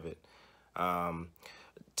deserve it.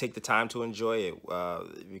 Take the time to enjoy it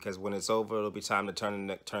because when it's over, it'll be time to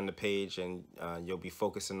turn the page, and you'll be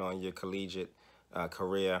focusing on your collegiate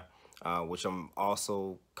career, which I'm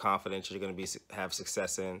also confident you're going to have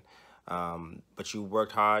success in. But you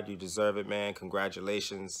worked hard. You deserve it, man.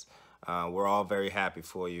 Congratulations. We're all very happy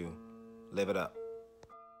for you. Live it up.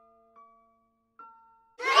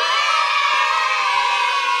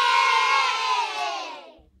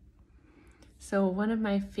 So one of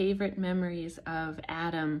my favorite memories of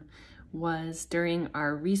Adam was during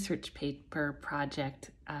our research paper project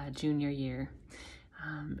junior year.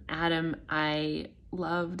 Adam, I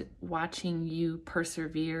loved watching you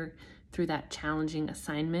persevere through that challenging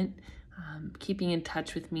assignment, keeping in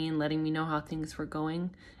touch with me and letting me know how things were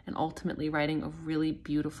going, and ultimately writing a really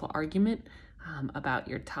beautiful argument about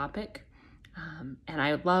your topic. And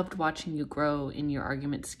I loved watching you grow in your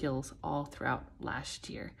argument skills all throughout last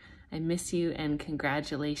year. I miss you, and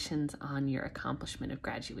congratulations on your accomplishment of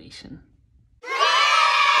graduation.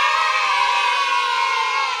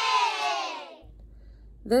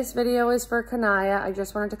 This video is for Kanaya. I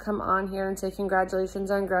just wanted to come on here and say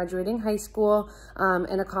congratulations on graduating high school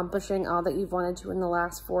and accomplishing all that you've wanted to in the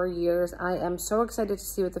last 4 years. I am so excited to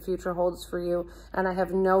see what the future holds for you, and I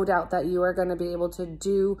have no doubt that you are going to be able to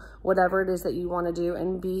do whatever it is that you want to do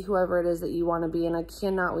and be whoever it is that you want to be, and I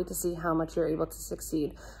cannot wait to see how much you're able to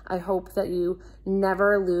succeed. I hope that you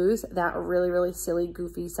never lose that really, really silly,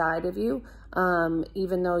 goofy side of you,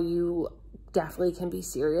 even though you definitely can be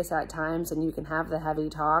serious at times and you can have the heavy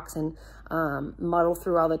talks and muddle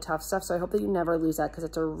through all the tough stuff. So I hope that you never lose that, because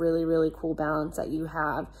it's a really, really cool balance that you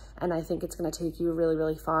have. And I think it's going to take you really,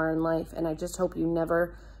 really far in life. And I just hope you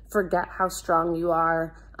never forget how strong you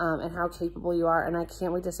are and how capable you are. And I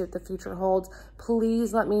can't wait to see what the future holds.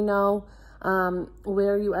 Please let me know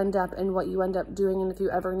where you end up and what you end up doing. And if you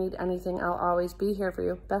ever need anything, I'll always be here for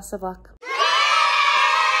you. Best of luck.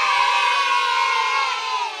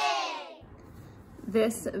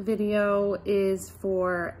 This video is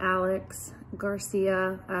for Alex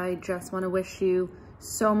Garcia. I just want to wish you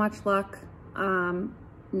so much luck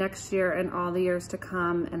next year and all the years to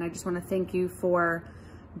come. And I just want to thank you for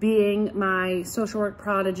being my social work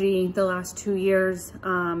prodigy the last 2 years,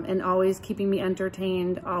 and always keeping me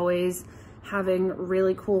entertained, always having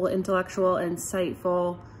really cool, intellectual,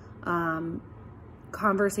 insightful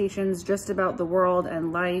conversations just about the world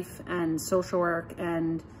and life and social work.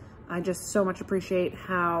 And I just so much appreciate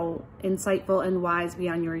how insightful and wise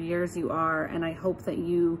beyond your years you are. And I hope that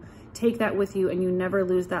you take that with you and you never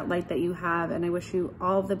lose that light that you have. And I wish you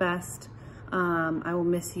all the best. I will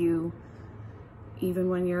miss you even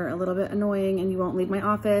when you're a little bit annoying and you won't leave my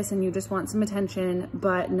office and you just want some attention,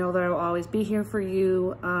 but know that I will always be here for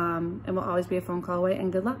you, and will always be a phone call away,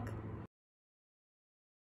 and good luck.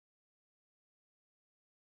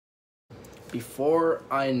 Before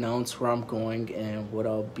I announce where I'm going and what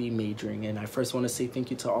I'll be majoring in, I first want to say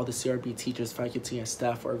thank you to all the CRB teachers, faculty, and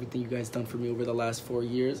staff for everything you guys done for me over the last 4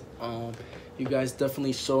 years. You guys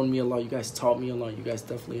definitely showed me a lot. You guys taught me a lot. You guys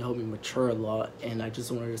definitely helped me mature a lot. And I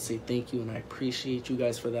just wanted to say thank you, and I appreciate you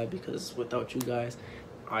guys for that, because without you guys,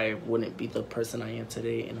 I wouldn't be the person I am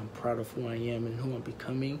today, and I'm proud of who I am and who I'm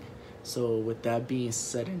becoming. So with that being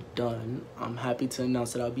said and done, I'm happy to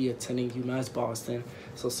announce that I'll be attending UMass Boston.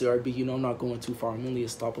 So CRB, you know I'm not going too far. I'm only a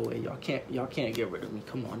stop away. Y'all can't get rid of me.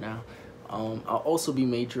 Come on now. I'll also be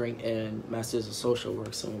majoring in Masters of Social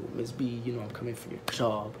Work. So Ms. B, you know I'm coming for your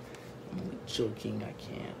job. I'm only joking. I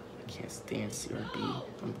can't stand CRB.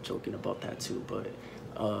 I'm joking about that too. But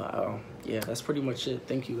yeah, that's pretty much it.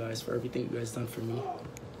 Thank you guys for everything you guys done for me.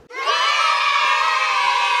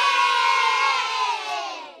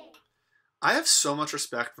 I have so much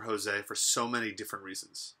respect for Jose for so many different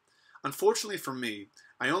reasons. Unfortunately for me,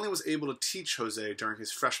 I only was able to teach Jose during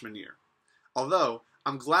his freshman year, although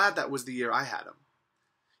I'm glad that was the year I had him.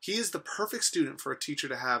 He is the perfect student for a teacher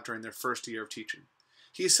to have during their first year of teaching.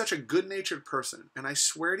 He is such a good-natured person, and I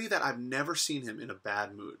swear to you that I've never seen him in a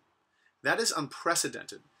bad mood. That is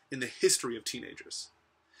unprecedented in the history of teenagers.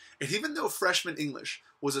 And even though freshman English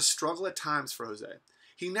was a struggle at times for Jose,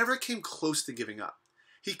 he never came close to giving up.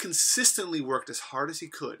 He consistently worked as hard as he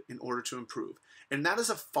could in order to improve, and that is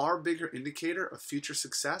a far bigger indicator of future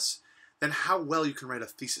success than how well you can write a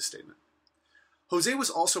thesis statement. Jose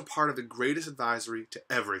was also part of the greatest advisory to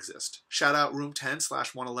ever exist. Shout out Room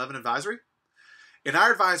 10/111 Advisory. In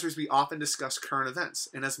our advisories, we often discuss current events,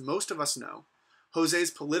 and as most of us know,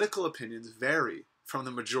 Jose's political opinions vary from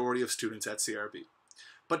the majority of students at CRB.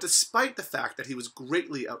 But despite the fact that he was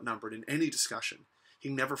greatly outnumbered in any discussion, he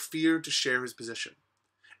never feared to share his position.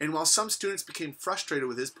 And while some students became frustrated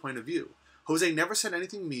with his point of view, Jose never said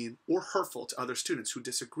anything mean or hurtful to other students who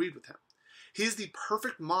disagreed with him. He is the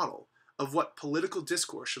perfect model of what political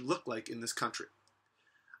discourse should look like in this country.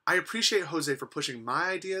 I appreciate Jose for pushing my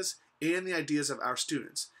ideas and the ideas of our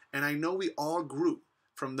students, and I know we all grew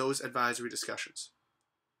from those advisory discussions.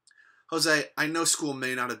 Jose, I know school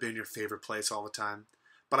may not have been your favorite place all the time,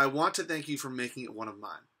 but I want to thank you for making it one of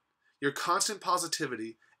mine. Your constant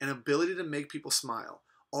positivity and ability to make people smile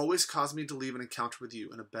always caused me to leave an encounter with you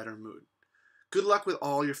in a better mood. Good luck with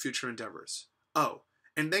all your future endeavors. Oh,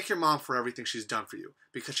 and thank your mom for everything she's done for you,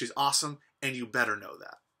 because she's awesome, and you better know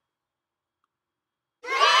that.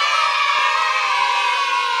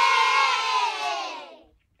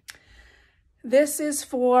 This is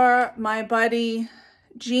for my buddy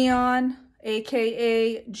Gian,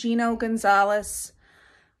 aka Gino Gonzalez.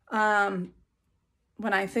 When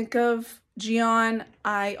I think of Gian,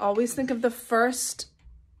 I always think of the first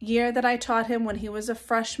year that I taught him when he was a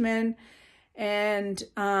freshman, and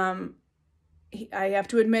I have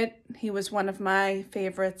to admit he was one of my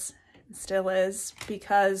favorites, and still is,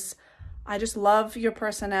 because I just love your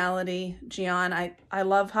personality, Gian. I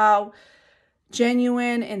love how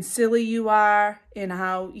genuine and silly you are, and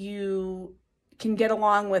how you can get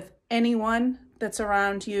along with anyone that's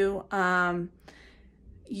around you.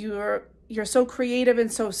 You're so creative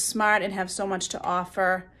and so smart and have so much to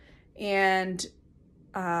offer, and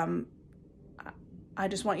I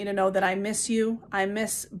just want you to know that I miss you. I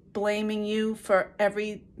miss blaming you for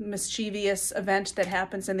every mischievous event that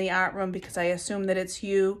happens in the art room, because I assume that it's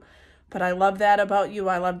you. But I love that about you.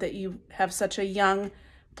 I love that you have such a young,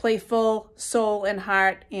 playful soul and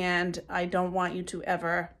heart, and I don't want you to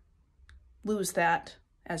ever lose that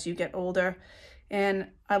as you get older. And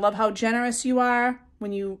I love how generous you are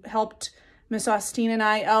when you helped Miss Austin and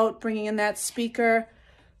I out, bringing in that speaker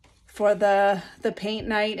for the paint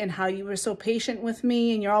night and how you were so patient with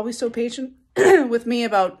me, and you're always so patient with me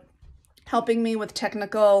about helping me with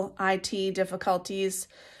technical IT difficulties.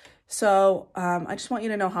 So I just want you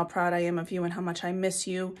to know how proud I am of you and how much I miss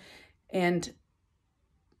you, and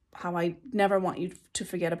how I never want you to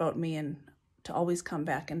forget about me and to always come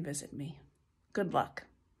back and visit me. Good luck.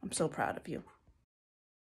 I'm so proud of you.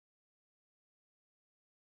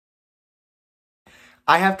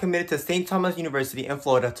 I have committed to St. Thomas University in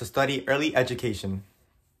Florida to study early education.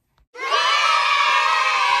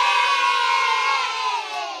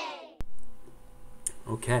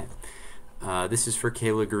 Okay, this is for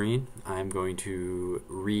Kayla Green. I'm going to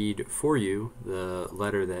read for you the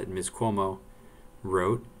letter that Ms. Cuomo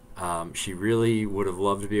wrote. She really would have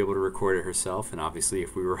loved to be able to record it herself, and obviously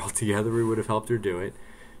if we were all together we would have helped her do it,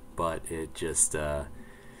 but it just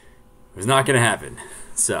was not going to happen.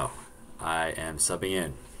 So I am subbing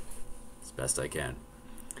in as best I can.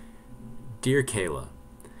 Dear Kayla,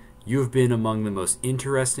 you have been among the most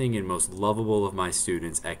interesting and most lovable of my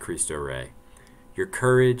students at Cristo Rey. Your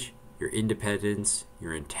courage, your independence,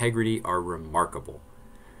 your integrity are remarkable.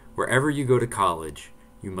 Wherever you go to college,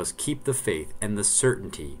 you must keep the faith and the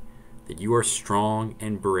certainty that you are strong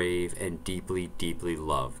and brave and deeply, deeply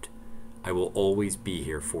loved. I will always be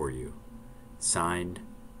here for you. Signed,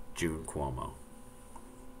 June Cuomo.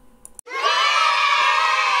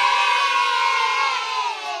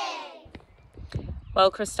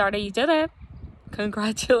 Well, Christarda, you did it.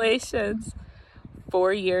 Congratulations.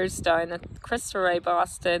 4 years down at Cristo Rey,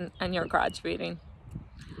 Boston, and you're graduating.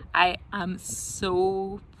 I am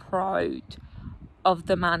so proud of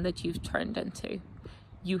the man that you've turned into.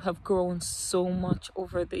 You have grown so much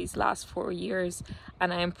over these last 4 years,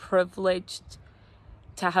 and I am privileged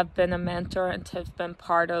to have been a mentor and to have been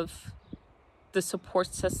part of the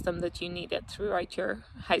support system that you needed throughout your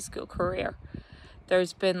high school career.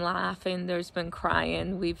 There's been laughing, there's been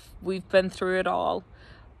crying, we've been through it all,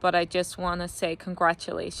 but I just want to say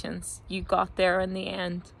congratulations. You got there in the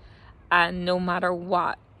end, and no matter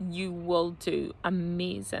what, you will do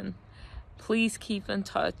amazing. Please keep in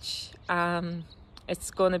touch. It's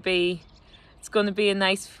going to be a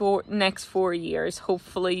nice next 4 years.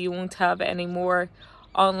 Hopefully you won't have any more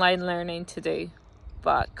online learning to do,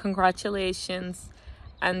 but congratulations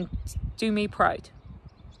and do me proud.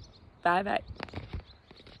 Bye bye.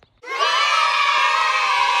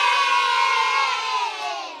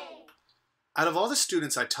 Out of all the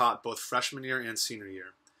students I taught both freshman year and senior year,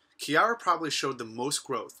 Kiara probably showed the most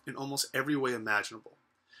growth in almost every way imaginable.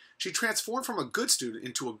 She transformed from a good student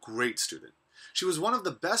into a great student. She was one of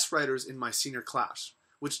the best writers in my senior class,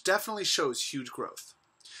 which definitely shows huge growth.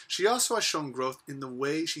 She also has shown growth in the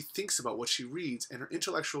way she thinks about what she reads and her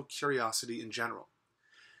intellectual curiosity in general.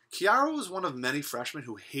 Kiara was one of many freshmen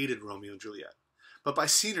who hated Romeo and Juliet, but by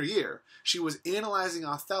senior year, she was analyzing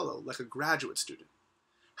Othello like a graduate student.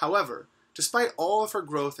 However, despite all of her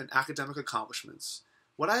growth and academic accomplishments,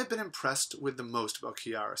 what I have been impressed with the most about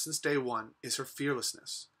Kiara since day one is her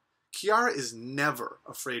fearlessness. Kiara is never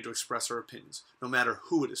afraid to express her opinions, no matter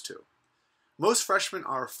who it is to. Most freshmen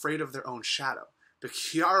are afraid of their own shadow, but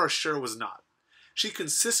Kiara sure was not. She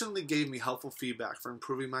consistently gave me helpful feedback for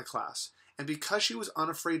improving my class, and because she was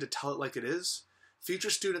unafraid to tell it like it is, future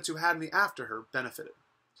students who had me after her benefited.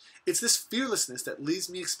 It's this fearlessness that leaves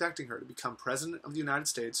me expecting her to become President of the United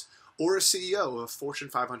States or a CEO of a Fortune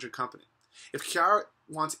 500 company. If Kiara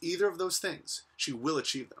wants either of those things, she will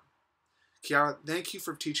achieve them. Kiara, thank you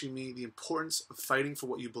for teaching me the importance of fighting for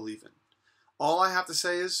what you believe in. All I have to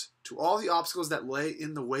say is, to all the obstacles that lay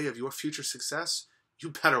in the way of your future success, you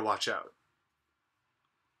better watch out.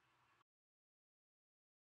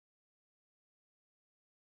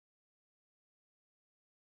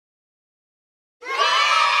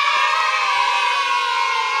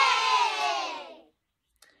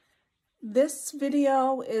 This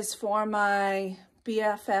video is for my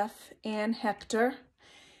BFF, Ann Hector.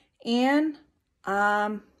 Ann,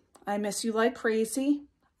 I miss you like crazy.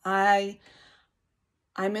 I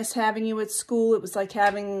miss having you at school. It was like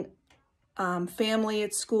having family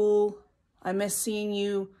at school. I miss seeing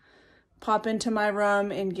you pop into my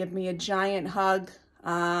room and give me a giant hug.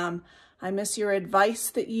 I miss your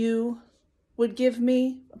advice that you would give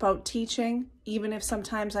me about teaching, even if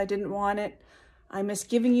sometimes I didn't want it. I miss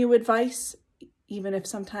giving you advice, even if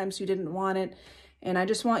sometimes you didn't want it. And I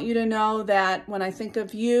just want you to know that when I think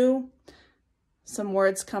of you, some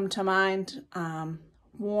words come to mind.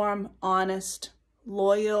 Warm, honest,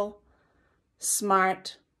 loyal,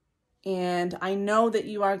 smart. And I know that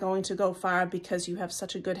you are going to go far because you have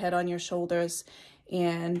such a good head on your shoulders,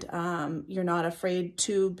 and you're not afraid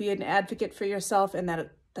to be an advocate for yourself, and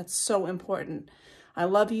that's so important. I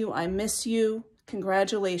love you. I miss you.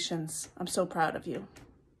 Congratulations. I'm so proud of you.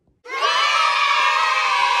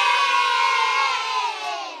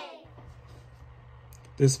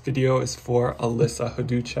 This video is for Alyssa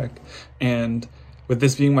Haduchek, and with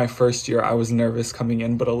this being my first year, I was nervous coming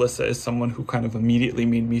in, but Alyssa is someone who kind of immediately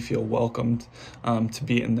made me feel welcomed to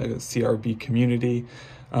be in the CRB community.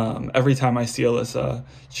 Every time I see Alyssa,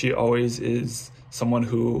 she always is someone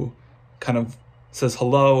who kind of says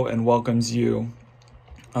hello and welcomes you.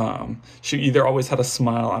 She either always had a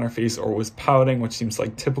smile on her face or was pouting, which seems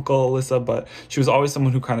like typical Alyssa, but she was always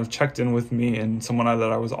someone who kind of checked in with me and someone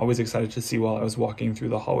that I was always excited to see while I was walking through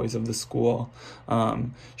the hallways of the school.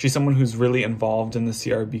 She's someone who's really involved in the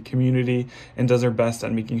CRB community and does her best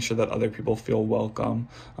at making sure that other people feel welcome.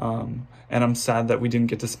 And I'm sad that we didn't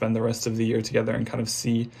get to spend the rest of the year together and kind of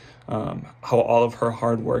see how all of her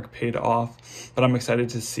hard work paid off. But I'm excited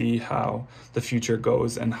to see how the future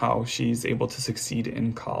goes and how she's able to succeed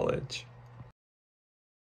in college.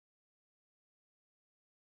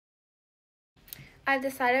 I've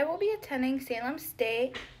decided I will be attending Salem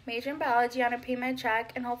State, major in biology on a pre-med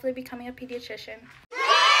track, and hopefully becoming a pediatrician.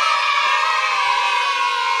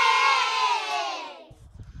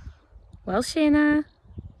 Well, Shayna,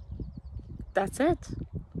 that's it.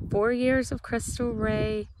 4 years of Cristo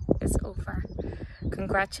Rey is over.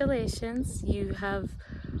 Congratulations, you have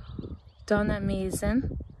done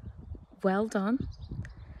amazing. Well done.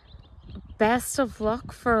 Best of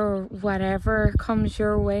luck for whatever comes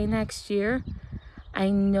your way next year. I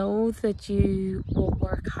know that you will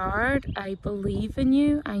work hard. I believe in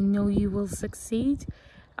you. I know you will succeed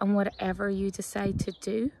in whatever you decide to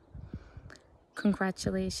do.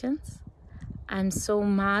 Congratulations. I'm so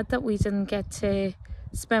mad that we didn't get to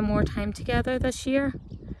spend more time together this year.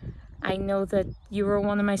 I know that you were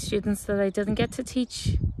one of my students that I didn't get to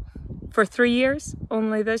teach for 3 years,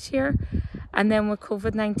 only this year. And then with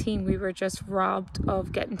COVID-19, we were just robbed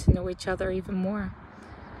of getting to know each other even more.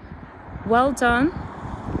 Well done,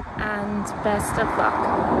 and best of luck.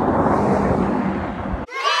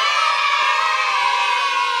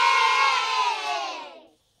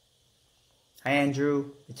 Hi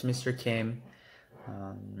Andrew, it's Mr. Kim.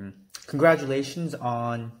 Congratulations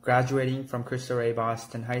on graduating from Cristo Rey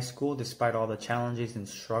Boston High School despite all the challenges and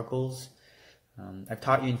struggles. I've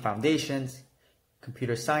taught you in foundations,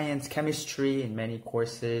 computer science, chemistry, and many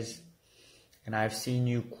courses, and I've seen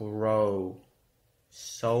you grow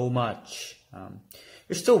so much.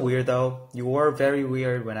 You're still weird though. You were very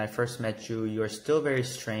weird when I first met you. You're still very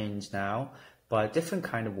strange now, but a different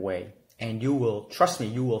kind of way. And you will, trust me,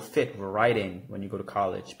 you will fit right in when you go to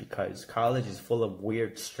college, because college is full of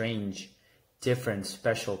weird, strange, different,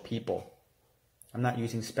 special people. I'm not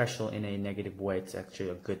using special in a negative way. It's actually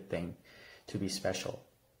a good thing to be special.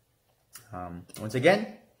 Once again,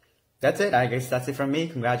 that's it. I guess that's it from me.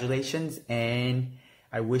 Congratulations, and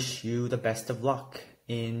I wish you the best of luck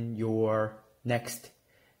in your next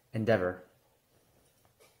endeavor.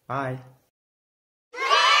 Bye.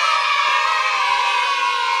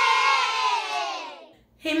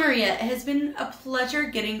 Hey Maria, it has been a pleasure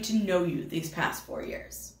getting to know you these past 4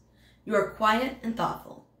 years. You are quiet and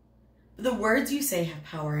thoughtful, but the words you say have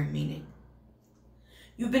power and meaning.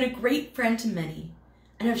 You've been a great friend to many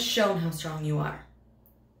and have shown how strong you are.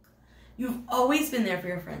 You've always been there for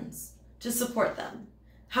your friends, to support them,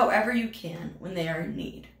 however you can when they are in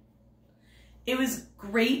need. It was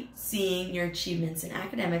great seeing your achievements in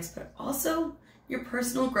academics, but also your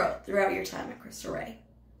personal growth throughout your time at Cristo Rey.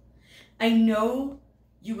 I know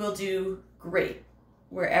you will do great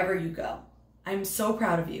wherever you go. I'm so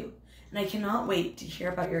proud of you, and I cannot wait to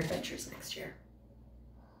hear about your adventures next year.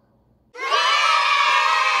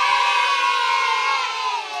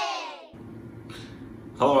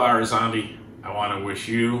 Hello, Arizandi. I want to wish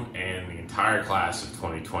you and the entire class of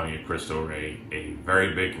 2020 at Cristo Rey a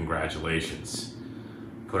very big congratulations.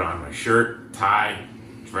 Put on my shirt, tie,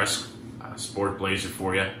 dress, sport blazer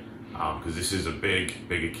for you, because this is a big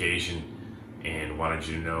occasion, and wanted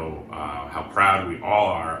you to know how proud we all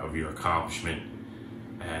are of your accomplishment.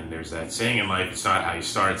 And there's that saying in life, it's not how you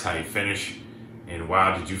start, it's how you finish. And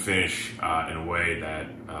wow, did you finish in a way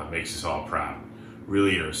that makes us all proud.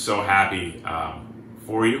 Really are so happy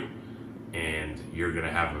for you, and you're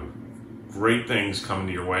gonna have great things coming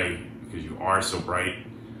to your way because you are so bright,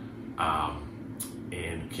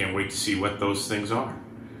 and can't wait to see what those things are.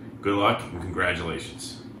 Good luck and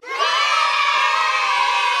congratulations.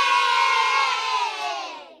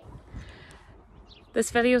 This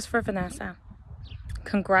video is for Vanessa.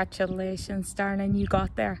 Congratulations, darling, you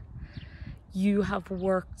got there. You have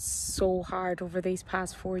worked so hard over these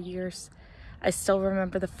past 4 years. I still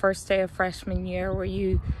remember the first day of freshman year where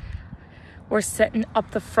you were sitting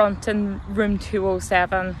up the front in room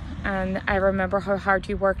 207, and I remember how hard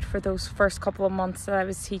you worked for those first couple of months that I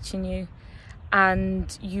was teaching you,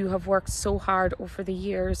 and you have worked so hard over the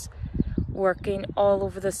years, working all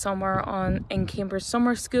over the summer in Cambridge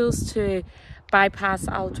summer schools to bypass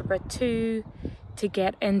Algebra 2, to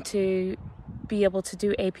get into be able to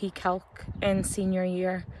do AP Calc in senior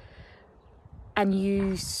year, and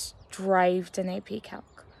you strived in AP Calc.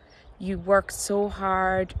 You worked so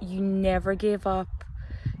hard, you never gave up.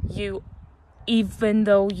 Even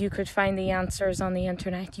though you could find the answers on the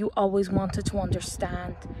internet, you always wanted to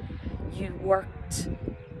understand. You worked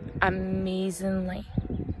amazingly.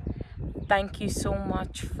 Thank you so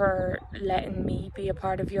much for letting me be a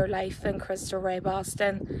part of your life in Cristo Rey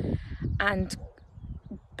Boston, and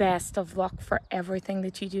best of luck for everything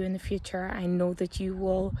that you do in the future. I know that you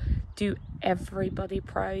will do everybody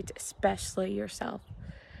proud, especially yourself.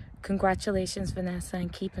 Congratulations, Vanessa,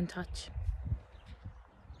 and keep in touch.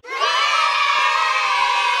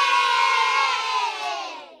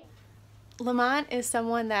 Lamont is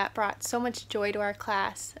someone that brought so much joy to our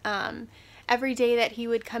class. Every day that he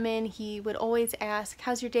would come in, he would always ask,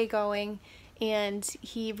 "How's your day going?" And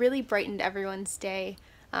he really brightened everyone's day.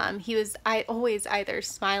 He was always either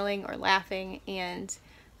smiling or laughing, and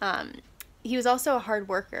he was also a hard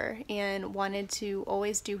worker and wanted to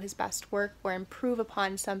always do his best work or improve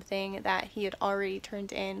upon something that he had already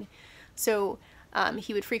turned in. So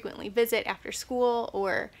he would frequently visit after school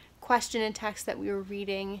or question a text that we were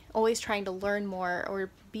reading, always trying to learn more or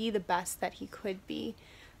be the best that he could be.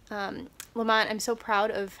 Lamont, I'm so proud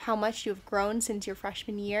of how much you have grown since your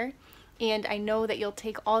freshman year, and I know that you'll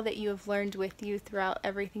take all that you have learned with you throughout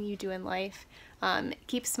everything you do in life.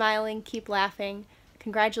 Keep smiling, keep laughing.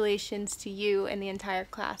 Congratulations to you and the entire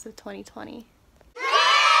class of 2020.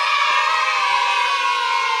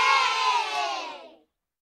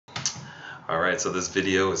 All right, so this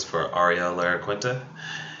video is for Ariel Laraquenta.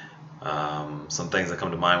 Some things that come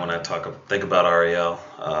to mind when I think about Ariel: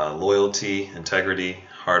 loyalty, integrity,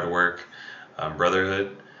 hard work,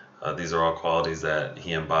 brotherhood. These are all qualities that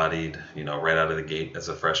he embodied, right out of the gate as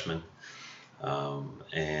a freshman.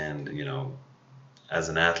 And as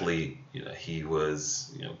an athlete, he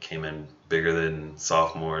was, came in bigger than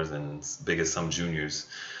sophomores and big as some juniors.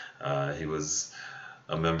 He was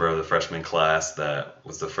a member of the freshman class that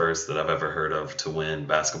was the first that I've ever heard of to win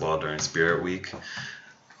basketball during Spirit Week,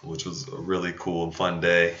 which was a really cool and fun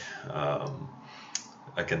day.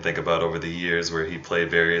 I can think about over the years where he played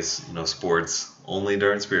various, sports only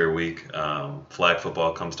during Spirit Week. Flag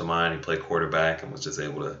football comes to mind. He played quarterback and was just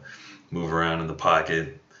able to move around in the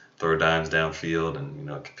pocket, throw dimes downfield,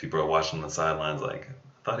 and people are watching on the sidelines like, I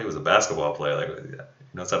thought he was a basketball player. Like, he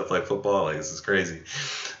knows how to play football. Like, this is crazy.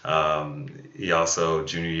 He also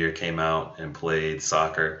junior year came out and played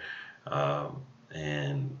soccer,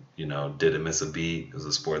 and didn't miss a beat. It was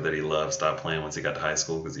a sport that he loved. Stopped playing once he got to high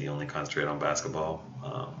school because he only concentrated on basketball.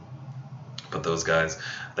 But those guys,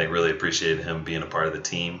 I think, really appreciated him being a part of the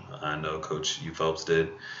team. I know Coach U. Phelps did.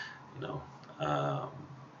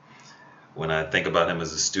 When I think about him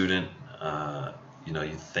as a student,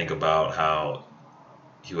 you think about how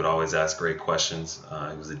he would always ask great questions.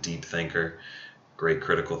 He was a deep thinker, great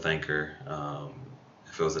critical thinker.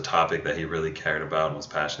 If it was a topic that he really cared about and was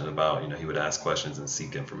passionate about, he would ask questions and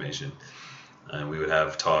seek information. And we would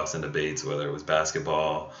have talks and debates, whether it was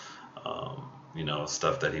basketball,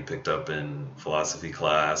 stuff that he picked up in philosophy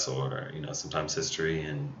class, or, sometimes history.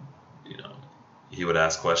 And, he would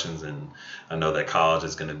ask questions, and I know that college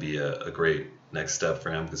is going to be a great next step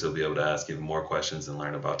for him because he'll be able to ask even more questions and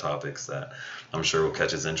learn about topics that I'm sure will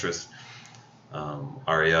catch his interest.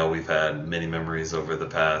 Ariel, we've had many memories over the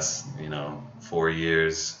past, 4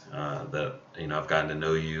 years that, I've gotten to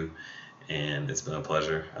know you, and it's been a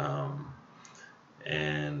pleasure.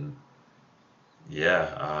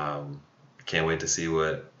 Can't wait to see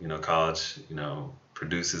what, college,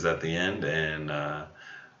 produces at the end, and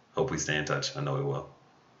hope we stay in touch. I know we will.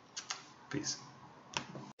 Peace.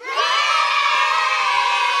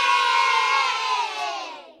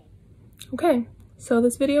 Okay, so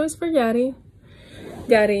this video is for Gary.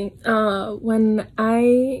 Gary, when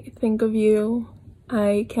I think of you,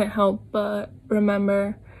 I can't help but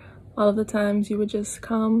remember all of the times you would just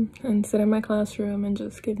come and sit in my classroom and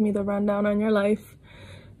just give me the rundown on your life,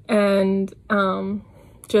 and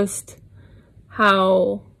just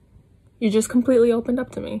how you just completely opened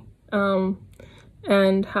up to me,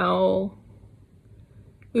 and how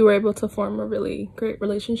we were able to form a really great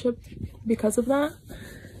relationship because of that.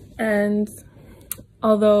 And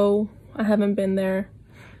although I haven't been there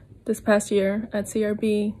this past year at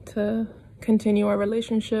CRB to continue our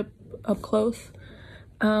relationship up close,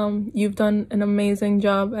 You've done an amazing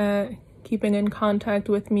job at keeping in contact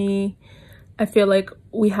with me. I feel like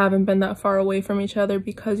we haven't been that far away from each other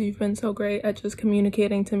because you've been so great at just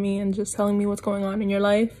communicating to me and just telling me what's going on in your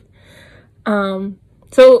life.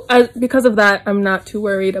 Because of that, I'm not too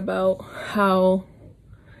worried about how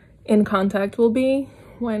in contact we'll be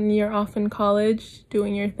when you're off in college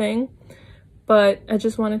doing your thing. But I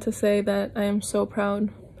just wanted to say that I am so proud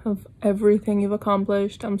of everything you've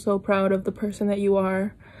accomplished. I'm so proud of the person that you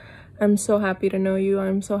are. I'm so happy to know you.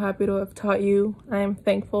 I'm so happy to have taught you. I am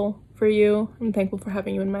thankful for you. I'm thankful for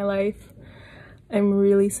having you in my life. I'm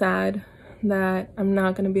really sad that I'm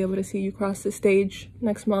not going to be able to see you cross the stage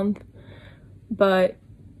next month. But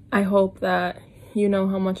I hope that you know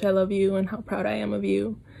how much I love you and how proud I am of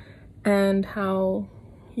you and how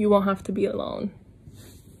you won't have to be alone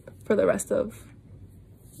for the rest of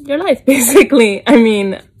your life, basically. I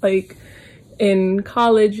mean, like, in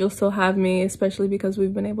college, you'll still have me, especially because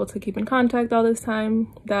we've been able to keep in contact all this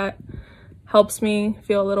time. That helps me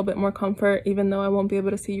feel a little bit more comfort, even though I won't be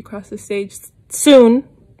able to see you cross the stage soon.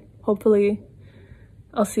 Hopefully,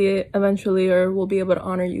 I'll see it eventually, or we'll be able to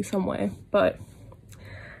honor you some way. But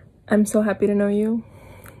I'm so happy to know you.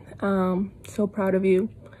 So proud of you.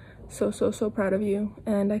 So proud of you.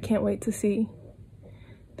 And I can't wait to see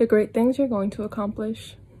the great things you're going to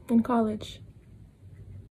accomplish in college.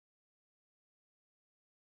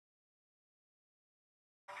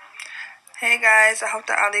 Hey guys, I hope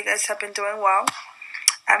that all you guys have been doing well.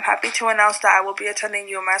 I'm happy to announce that I will be attending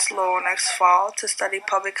UMass Lowell next fall to study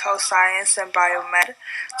public health science and biomed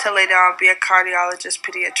to later on be a cardiologist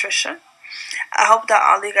pediatrician. I hope that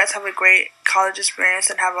all you guys have a great college experience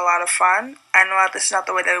and have a lot of fun. I know that this is not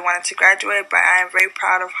the way that we wanted to graduate, but I am very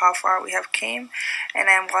proud of how far we have came, and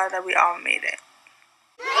I am glad that we all made it.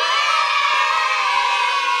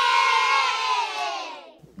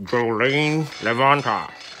 Jolene Levanta.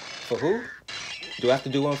 For who? Do I have to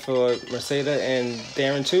do one for Mercedes and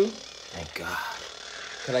Darren too? Thank God.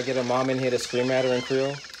 Could I get a mom in here to scream at her in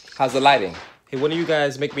Creole? How's the lighting? Hey, when do you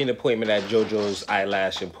guys make me an appointment at JoJo's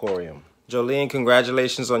Eyelash Emporium? Jolene,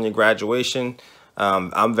 congratulations on your graduation.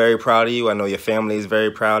 I'm very proud of you. I know your family is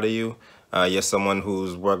very proud of you. You're someone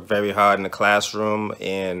who's worked very hard in the classroom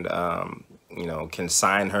and you know, can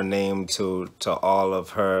sign her name to all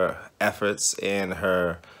of her efforts and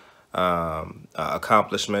her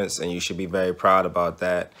accomplishments, and you should be very proud about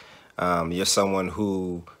that. You're someone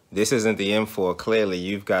who this isn't the end for. Clearly,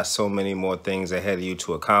 you've got so many more things ahead of you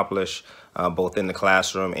to accomplish, both in the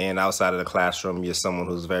classroom and outside of the classroom. You're someone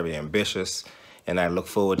who's very ambitious, and I look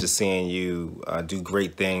forward to seeing you do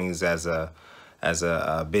great things as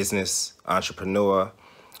a business entrepreneur.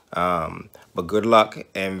 But good luck,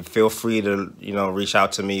 and feel free to, you know, reach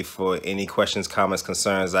out to me for any questions, comments,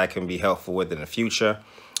 concerns I can be helpful with in the future.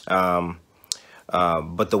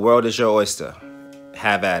 But the world is your oyster.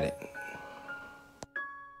 Have at it.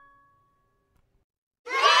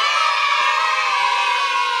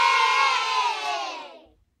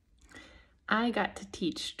 I got to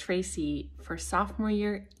teach Tracy for sophomore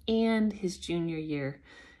year and his junior year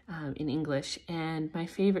in English. And my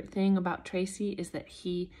favorite thing about Tracy is that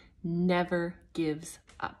he never gives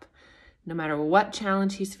up. No matter what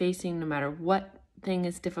challenge he's facing, no matter what thing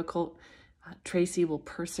is difficult, Tracy will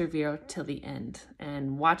persevere till the end.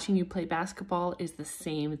 And watching you play basketball is the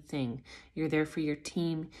same thing. You're there for your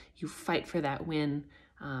team, you fight for that win,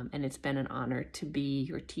 and it's been an honor to be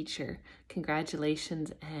your teacher.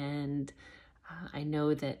 Congratulations, and I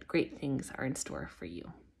know that great things are in store for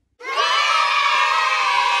you.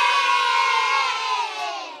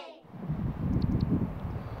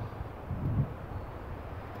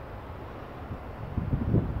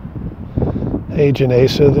 Hey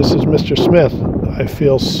Janesa, this is Mr. Smith. I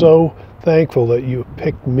feel so thankful that you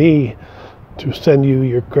picked me to send you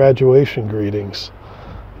your graduation greetings.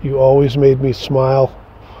 You always made me smile.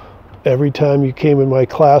 Every time you came in my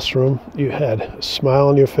classroom, you had a smile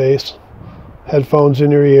on your face, headphones in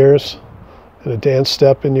your ears, and a dance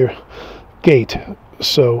step in your gait.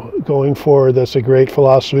 So going forward, that's a great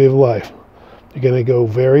philosophy of life. You're going to go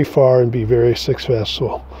very far and be very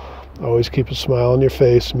successful. Always keep a smile on your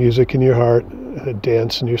face, music in your heart, and a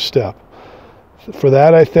dance in your step. For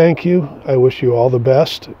that, I thank you. I wish you all the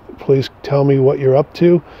best. Please tell me what you're up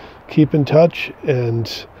to. Keep in touch.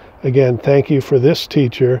 And again, thank you for this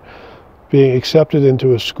teacher being accepted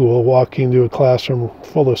into a school, walking into a classroom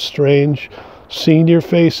full of strange senior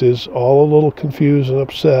faces, all a little confused and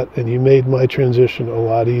upset, and you made my transition a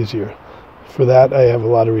lot easier. For that, I have a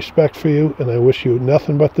lot of respect for you, and I wish you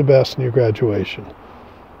nothing but the best in your graduation.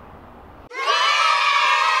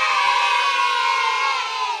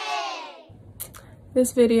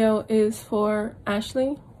 This video is for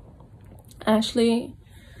Ashley. Ashley,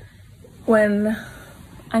 when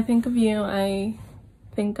I think of you, I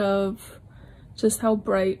think of just how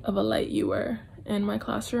bright of a light you were in my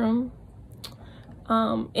classroom.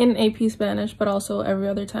 In AP Spanish, but also every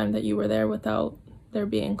other time that you were there without there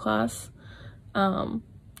being class. I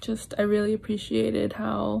really appreciate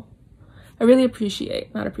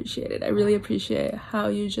how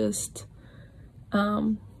you just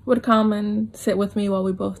would come and sit with me while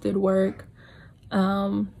we both did work.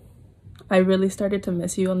 I really started to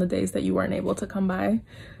miss you on the days that you weren't able to come by. I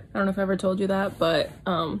don't know if I ever told you that, but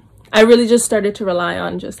I really just started to rely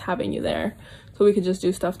on just having you there so we could just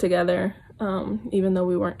do stuff together. Even though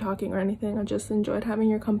we weren't talking or anything, I just enjoyed having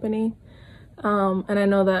your company. And I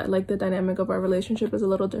know that like the dynamic of our relationship is a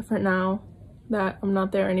little different now that I'm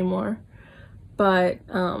not there anymore. But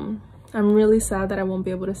I'm really sad that I won't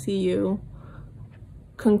be able to see you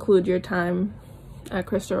conclude your time at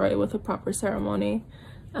Cristo Rey with a proper ceremony.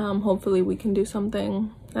 Hopefully we can do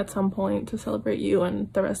something at some point to celebrate you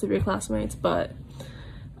and the rest of your classmates. But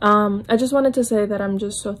I just wanted to say that I'm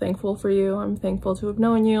just so thankful for you. I'm thankful to have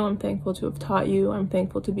known you. I'm thankful to have taught you. I'm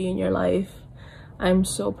thankful to be in your life. I'm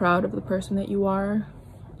so proud of the person that you are.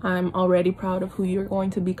 I'm already proud of who you're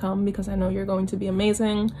going to become because I know you're going to be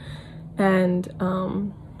amazing. And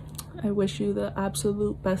I wish you the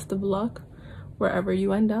absolute best of luck wherever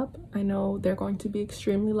you end up. I know they're going to be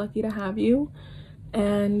extremely lucky to have you.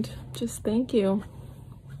 And just thank you.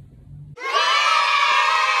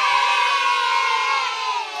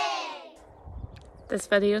 This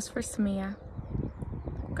video is for Samia.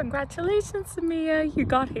 Congratulations, Samia, you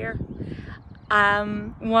got here.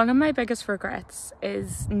 One of my biggest regrets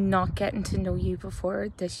is not getting to know you before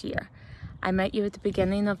this year. I met you at the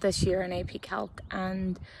beginning of this year in AP Calc,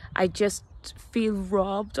 and I just feel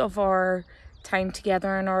robbed of our time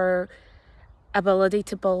together and our ability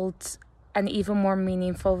to build an even more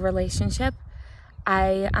meaningful relationship.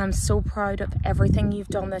 I am so proud of everything you've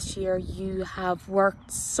done this year. You have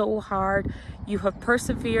worked so hard. You have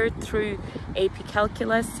persevered through AP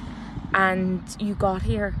Calculus and you got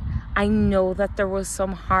here. I know that there was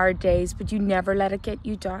some hard days, but you never let it get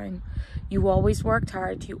you down. You always worked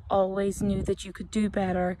hard. You always knew that you could do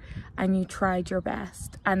better and you tried your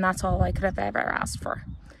best. And that's all I could have ever asked for.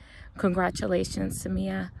 Congratulations,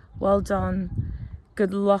 Samia. Well done.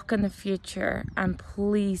 Good luck in the future and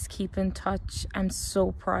please keep in touch. I'm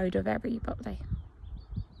so proud of everybody.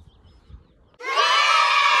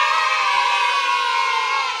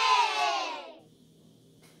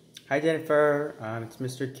 Hi Jennifer, it's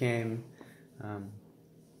Mr. Kim.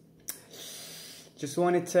 Just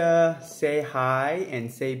wanted to say hi and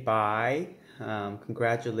say bye.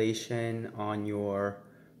 Congratulations on your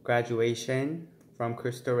graduation from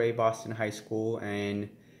Cristo Rey Boston High School and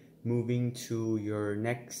moving to your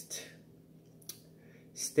next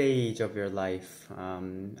stage of your life.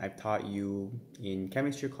 I've taught you in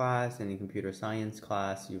chemistry class and in computer science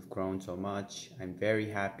class. You've grown so much. I'm very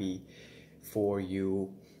happy for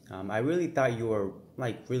you. I really thought you were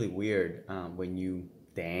like really weird when you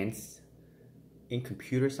danced in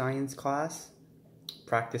computer science class,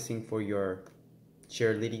 practicing for your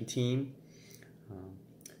cheerleading team.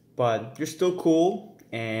 But you're still cool.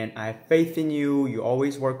 And I have faith in you. You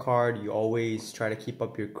always work hard. You always try to keep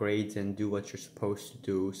up your grades and do what you're supposed to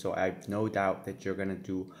do. So I have no doubt that you're going to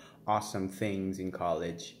do awesome things in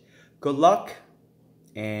college. Good luck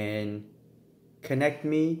and connect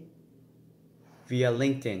me via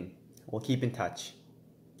LinkedIn. We'll keep in touch.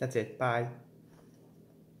 That's it. Bye.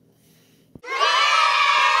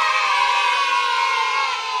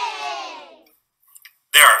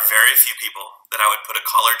 There are very few people that I would put a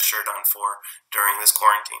collared shirt on for during this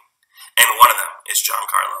quarantine, and one of them is John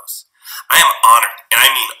Carlos. I am honored, and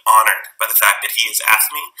I mean honored, by the fact that he has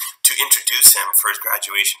asked me to introduce him for his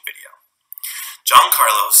graduation video. John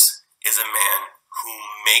Carlos is a man who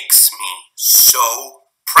makes me so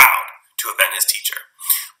proud to have been his teacher.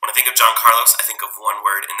 When I think of John Carlos, I think of one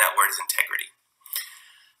word, and that word is integrity.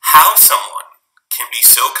 How someone can be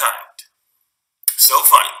so kind, so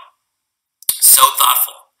funny, so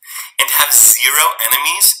thoughtful, and have zero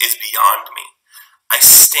enemies is beyond me. I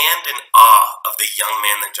stand in awe of the young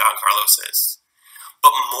man that John Carlos is.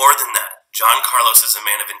 But more than that, John Carlos is a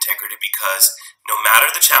man of integrity because no matter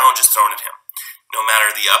the challenges thrown at him, no matter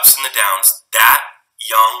the ups and the downs, that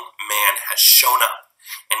young man has shown up,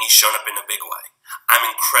 and he's shown up in a big way. I'm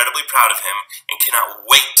incredibly proud of him and cannot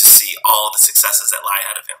wait to see all the successes that lie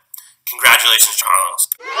ahead of him. Congratulations, Carlos.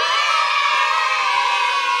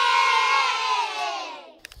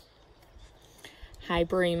 Hi,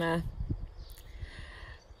 Brima.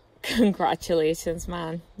 Congratulations,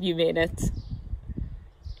 man. You made it.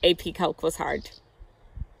 AP Calc was hard.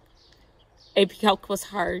 AP Calc was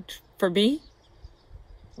hard for me,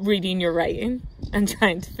 reading your writing and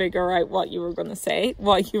trying to figure out what you were going to say,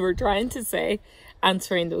 what you were trying to say,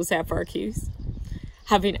 answering those FRQs.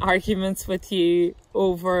 Having arguments with you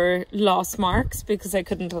over lost marks because I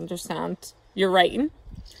couldn't understand your writing.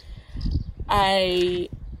 I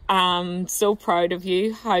am so proud of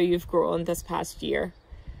you, how you've grown this past year.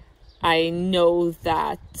 I know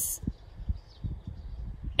that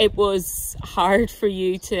it was hard for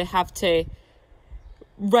you to have to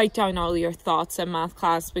write down all your thoughts in math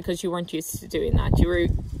class because you weren't used to doing that. You were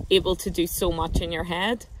able to do so much in your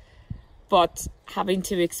head, but having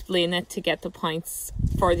to explain it to get the points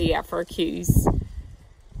for the FRQs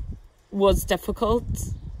was difficult,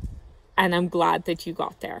 and I'm glad that you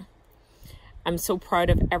got there. I'm so proud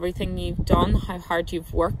of everything you've done, how hard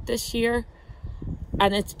you've worked this year,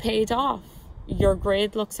 and it's paid off. Your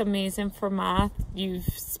grade looks amazing for math. You've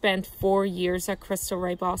spent 4 years at Cristo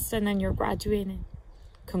Rey Boston and you're graduating.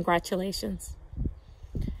 Congratulations.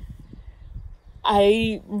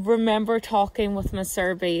 I remember talking with Miss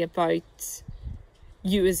Irby about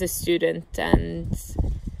you as a student, and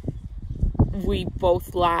we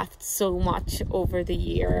both laughed so much over the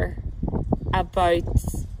year about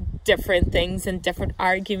different things and different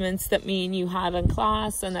arguments that me and you had in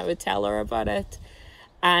class, and I would tell her about it.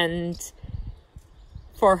 And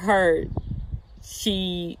for her,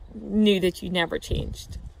 she knew that you never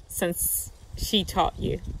changed since she taught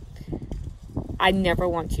you. I never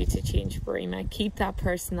want you to change, Barima. Keep that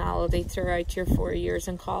personality throughout your 4 years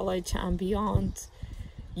in college and beyond.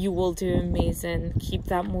 You will do amazing. Keep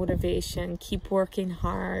that motivation. Keep working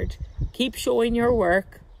hard. Keep showing your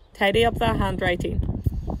work. Tidy up that handwriting.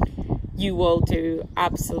 You will do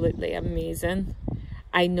absolutely amazing.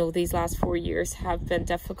 I know these last 4 years have been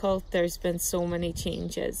difficult. There's been so many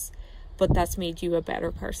changes, but that's made you a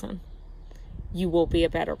better person. You will be a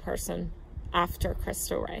better person after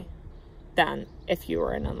Cristo Rey than if you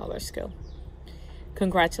were in another school.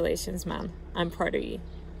 Congratulations, man. I'm proud of you.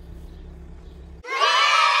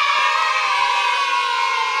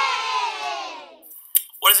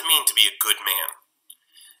 What does it mean to be a good man?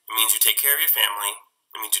 It means you take care of your family.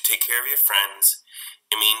 It means you take care of your friends.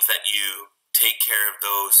 It means that you take care of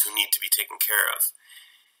those who need to be taken care of.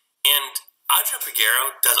 And Audrey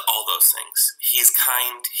Figueroa does all those things. He is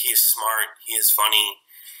kind, he is smart, he is funny,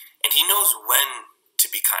 and he knows when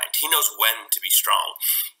to be kind. He knows when to be strong.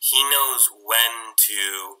 He knows when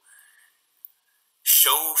to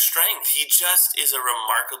show strength. He just is a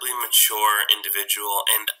remarkably mature individual,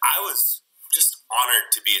 and I was just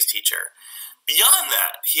honored to be his teacher. Beyond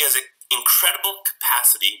that, he has an incredible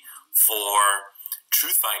capacity for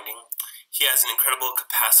truth finding. He has an incredible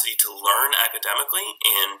capacity to learn academically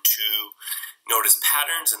and to notice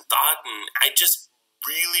patterns and thought, and I just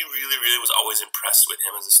really was always impressed with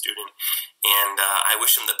him as a student, and I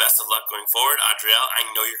wish him the best of luck going forward. Adrielle, I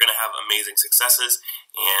know you're going to have amazing successes,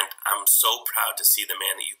 and I'm so proud to see the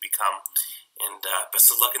man that you've become, and best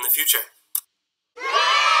of luck in the future.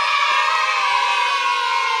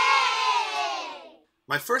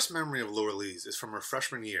 My first memory of Laura Lee's is from her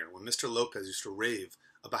freshman year when Mr. Lopez used to rave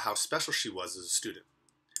about how special she was as a student.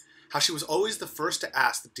 How she was always the first to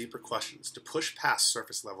ask the deeper questions, to push past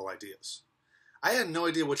surface level ideas. I had no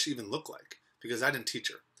idea what she even looked like, because I didn't teach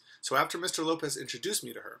her. So after Mr. Lopez introduced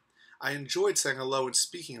me to her, I enjoyed saying hello and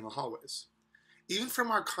speaking in the hallways. Even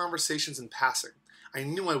from our conversations in passing, I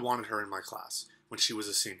knew I wanted her in my class when she was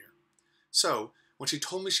a senior. So, when she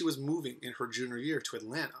told me she was moving in her junior year to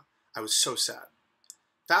Atlanta, I was so sad.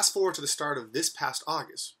 Fast forward to the start of this past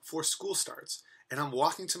August, before school starts, and I'm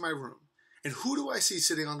walking to my room, and who do I see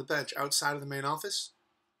sitting on the bench outside of the main office?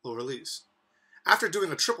 Laura Lees. After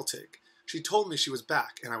doing a triple take, she told me she was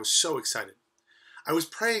back, and I was so excited. I was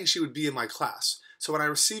praying she would be in my class, so when I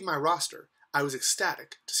received my roster, I was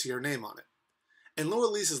ecstatic to see her name on it. And Laura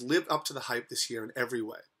Lees has lived up to the hype this year in every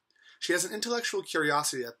way. She has an intellectual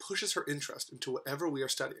curiosity that pushes her interest into whatever we are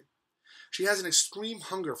studying. She has an extreme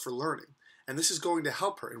hunger for learning, and this is going to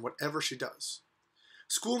help her in whatever she does.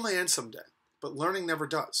 School may end someday, but learning never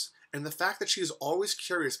does, and the fact that she is always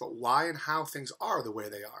curious about why and how things are the way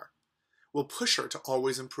they are will push her to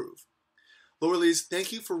always improve. Laura Lees,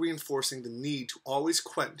 thank you for reinforcing the need to always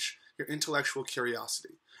quench your intellectual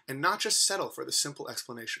curiosity and not just settle for the simple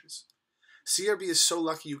explanations. CRB is so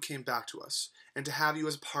lucky you came back to us and to have you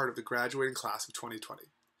as part of the graduating class of 2020.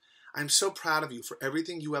 I am so proud of you for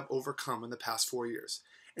everything you have overcome in the past 4 years,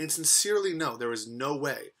 and sincerely know there is no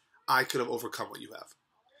way I could have overcome what you have.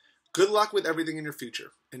 Good luck with everything in your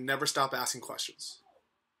future, and never stop asking questions.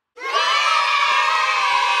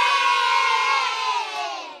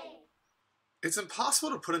 It's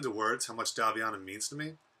impossible to put into words how much Daviana means to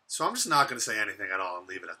me, so I'm just not going to say anything at all and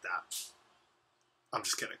leave it at that. I'm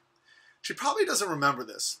just kidding. She probably doesn't remember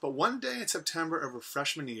this, but one day in September of her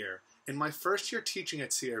freshman year, in my first year teaching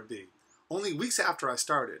at CRB, only weeks after I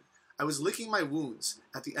started, I was licking my wounds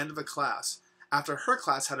at the end of a class after her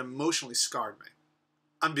class had emotionally scarred me.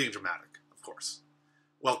 I'm being dramatic, of course.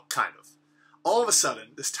 Well, kind of. All of a sudden,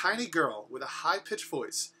 this tiny girl with a high-pitched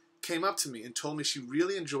voice came up to me and told me she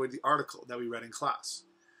really enjoyed the article that we read in class.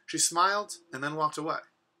 She smiled and then walked away.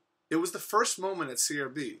 It was the first moment at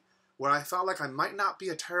CRB where I felt like I might not be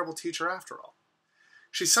a terrible teacher after all.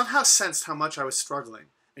 She somehow sensed how much I was struggling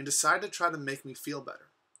and decided to try to make me feel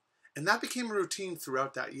better. And that became a routine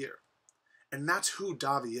throughout that year. And that's who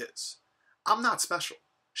Davi is. I'm not special.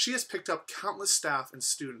 She has picked up countless staff and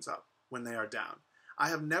students up when they are down. I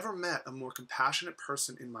have never met a more compassionate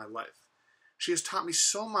person in my life. She has taught me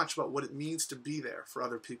so much about what it means to be there for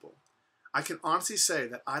other people. I can honestly say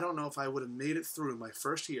that I don't know if I would have made it through my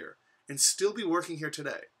first year and still be working here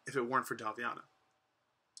today if it weren't for Daviana.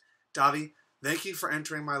 Davi, thank you for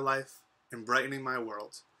entering my life and brightening my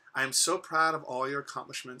world. I am so proud of all your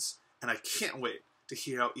accomplishments, and I can't wait to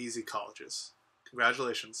hear how easy college is.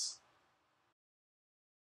 Congratulations.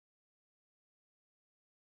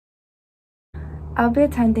 I'll be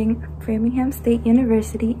attending Framingham State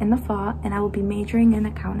University in the fall, and I will be majoring in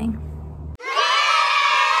accounting.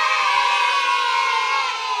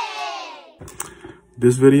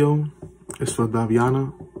 This video is for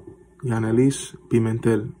Daviana Yanelis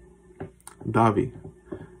Pimentel. Davi,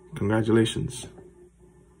 congratulations.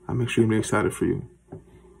 I'm extremely excited for you.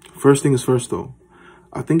 First thing is first though,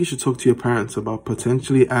 I think you should talk to your parents about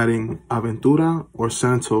potentially adding Aventura or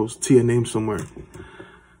Santos to your name somewhere.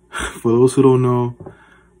 For those who don't know,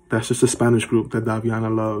 that's just a Spanish group that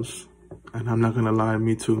Daviana loves. And I'm not gonna lie,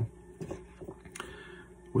 me too.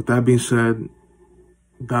 With that being said,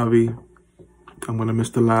 Davi, I'm gonna miss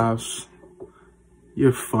the laughs.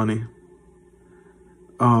 You're funny.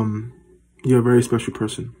 You're a very special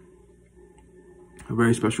person. A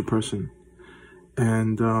very special person.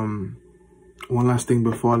 And one last thing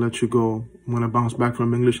before I let you go, I'm gonna bounce back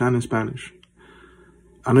from English and in Spanish.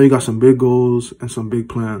 I know you got some big goals and some big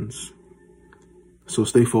plans, so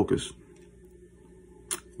stay focused.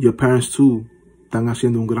 Your parents too están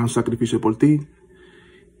haciendo un gran sacrificio por ti,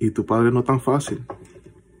 y tu padre no tan fácil.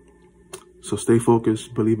 So stay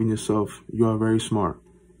focused, believe in yourself. You are very smart.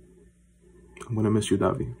 I'm gonna miss you,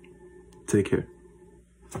 Davi. Take care.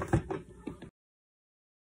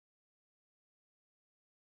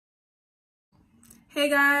 Hey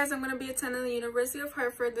guys, I'm going to be attending the University of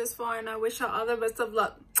Hartford this fall, and I wish y'all all the best of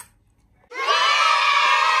luck.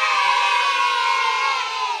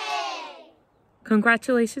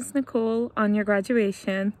 Congratulations, Nicole, on your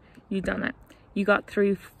graduation. You done it. You got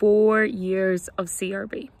through 4 years of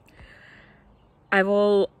CRB. I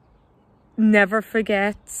will never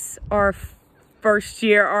forget our first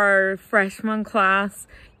year, our freshman class.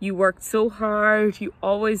 You worked so hard. You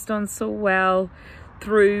always done so well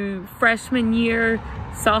through freshman year,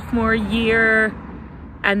 sophomore year,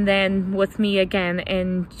 and then with me again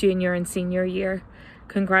in junior and senior year.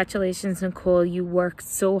 Congratulations, Nicole. You worked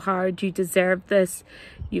so hard. You deserve this.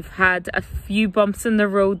 You've had a few bumps in the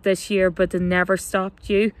road this year, but it never stopped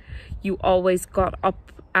you. You always got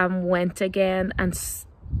up and went again and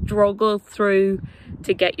struggled through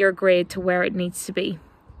to get your grade to where it needs to be.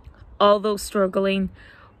 Although struggling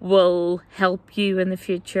will help you in the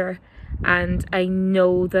future, and I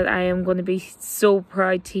know that I am going to be so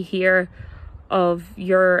proud to hear of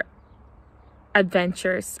your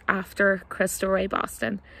adventures after Cristo Rey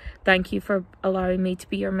Boston. Thank you for allowing me to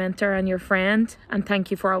be your mentor and your friend, and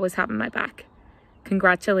thank you for always having my back.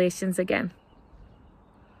 Congratulations again.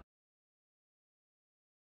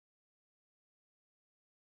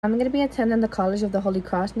 I'm going to be attending the College of the Holy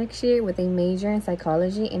Cross next year with a major in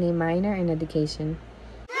psychology and a minor in education.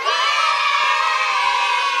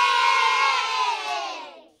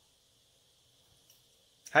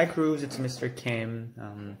 Hi Cruz, it's Mr.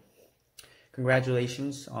 Kim.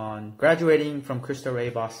 Congratulations on graduating from Cristo Rey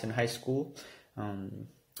Boston High School.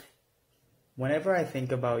 Whenever I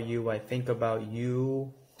think about you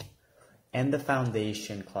and the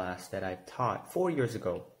foundation class that I taught 4 years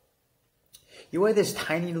ago. You were this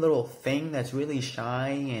tiny little thing that's really shy,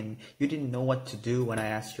 and you didn't know what to do when I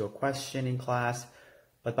asked you a question in class.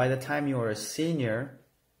 But by the time you were a senior,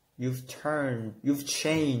 you've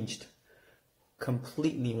changed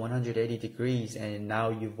completely 180 degrees, and now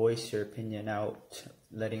you voice your opinion out,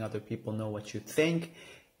 letting other people know what you think,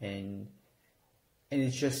 and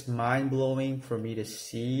it's just mind-blowing for me to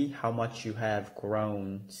see how much you have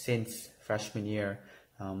grown since freshman year.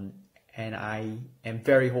 And I am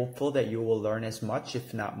very hopeful that you will learn as much,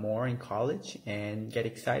 if not more, in college, and get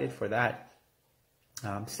excited for that.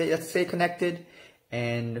 Let's stay connected.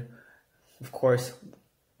 And of course,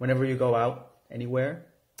 whenever you go out anywhere,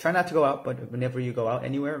 try not to go out, but whenever you go out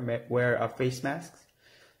anywhere, wear face masks.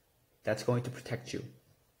 That's going to protect you.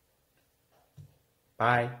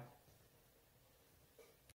 Bye.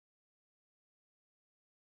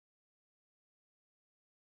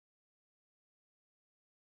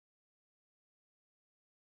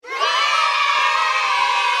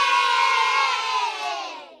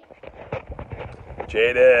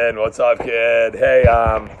 Jaden, what's up, kid? Hey,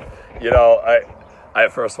 I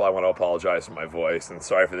first of all, I want to apologize for my voice and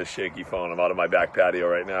sorry for the shaky phone. I'm out of my back patio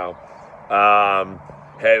right now.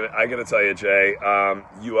 Hey, I gotta tell you, Jay,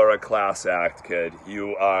 you are a class act, kid.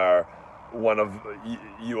 You are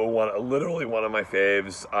literally one of my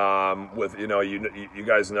faves. You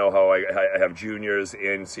guys know how I have juniors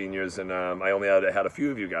and seniors, and I only had a few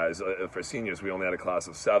of you guys for seniors. We only had a class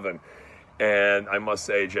of 7, and I must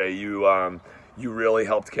say, Jay, you really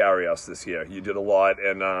helped carry us this year. You did a lot,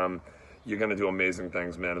 and you're going to do amazing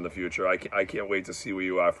things, man, in the future. I can't wait to see where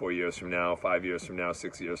you are 4 years from now, 5 years from now,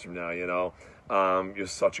 6 years from now, You're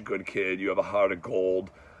such a good kid. You have a heart of gold.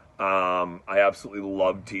 I absolutely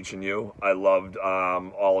loved teaching you. I loved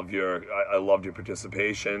I loved your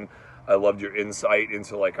participation. I loved your insight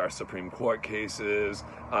into like our Supreme Court cases,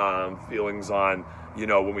 feelings on,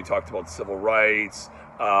 when we talked about civil rights,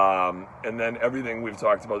 and then everything we've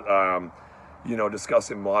talked about,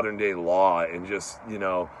 discussing modern day law and just,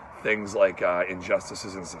 things like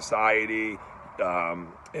injustices in society,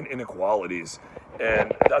 and inequalities.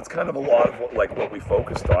 And that's kind of a lot of what we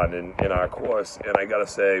focused on in our course. And I gotta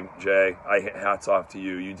say, Jay, hats off to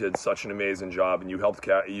you. You did such an amazing job, and you helped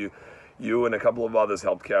you and a couple of others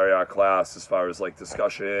helped carry our class as far as like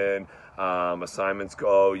discussion, assignments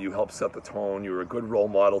go. You helped set the tone. You were a good role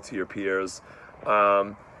model to your peers.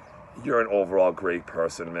 You're an overall great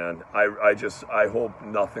person, man. I hope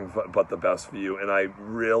nothing but the best for you, and I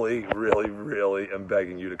really, really, really am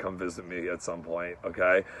begging you to come visit me at some point,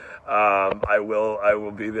 okay? I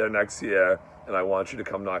will be there next year, and I want you to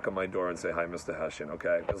come knock on my door and say, hi, Mr. Hessian,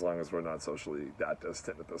 okay? As long as we're not socially that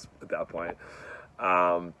distant at that point.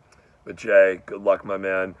 But Jay, good luck, my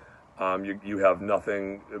man. You have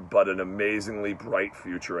nothing but an amazingly bright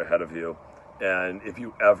future ahead of you. And if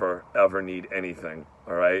you ever need anything,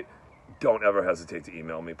 all right, don't ever hesitate to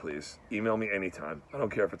email me, please. Email me anytime. I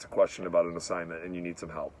don't care if it's a question about an assignment and you need some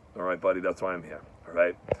help. All right, buddy, that's why I'm here. All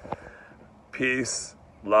right? Peace,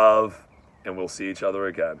 love, and we'll see each other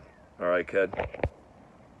again. All right, kid?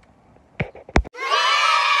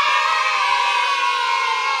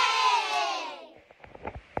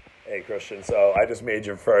 Hey, Christian, so I just made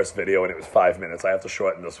your first video and it was 5 minutes. I have to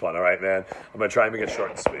shorten this one, all right, man? I'm going to try and make it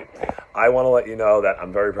short and sweet. I want to let you know that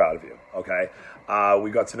I'm very proud of you, okay?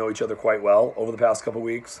 We got to know each other quite well over the past couple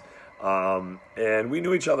weeks, and we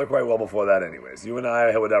knew each other quite well before that anyways. You and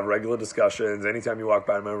I would have regular discussions. Anytime you walk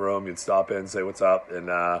by my room, you'd stop in, say what's up, and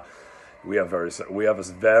we have a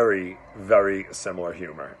very, very similar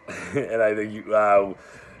humor. And I think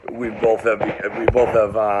we both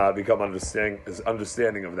have become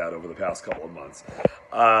understanding of that over the past couple of months.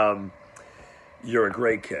 You're a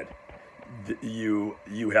great kid. You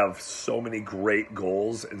have so many great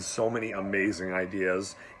goals and so many amazing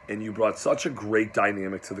ideas, and you brought such a great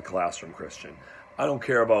dynamic to the classroom, Christian. I don't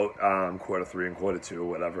care about quarter 3 and quarter 2 or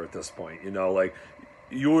whatever at this point. Like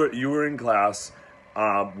you were in class.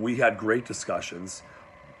 We had great discussions,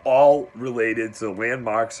 all related to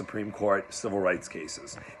landmark Supreme Court civil rights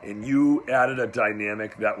cases, and you added a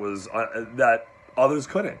dynamic that was that others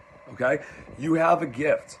couldn't. Okay, you have a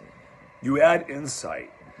gift. You add insight.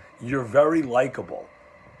 You're very likable.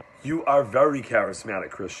 You are very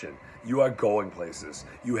charismatic, Christian. You are going places.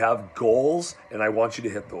 You have goals, and I want you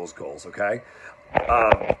to hit those goals, okay?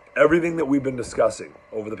 Everything that we've been discussing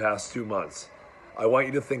over the past 2 months, I want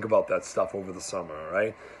you to think about that stuff over the summer, all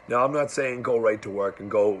right? Now, I'm not saying go right to work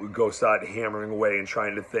and go start hammering away and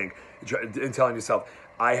trying to think and telling yourself,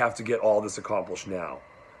 I have to get all this accomplished now.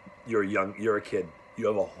 You're young. You're a kid. You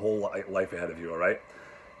have a whole life ahead of you, all right?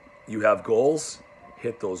 You have goals.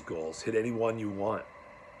 Hit those goals. Hit any one you want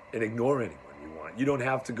and ignore anyone you want. You don't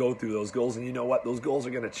have to go through those goals, and you know what? Those goals are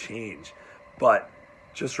going to change. But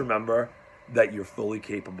just remember that you're fully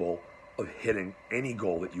capable of hitting any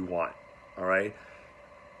goal that you want, all right?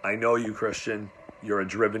 I know you, Christian. You're a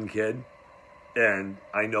driven kid, and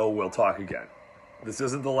I know we'll talk again. This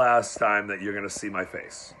isn't the last time that you're going to see my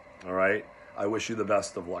face, all right? I wish you the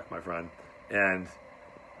best of luck, my friend, and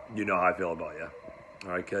you know how I feel about you.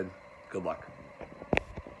 All right, kid? Good luck.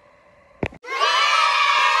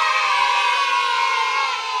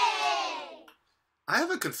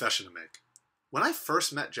 have a confession to make. When I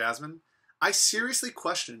first met Jasmine, I seriously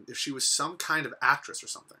questioned if she was some kind of actress or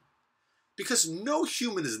something. Because no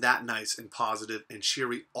human is that nice and positive and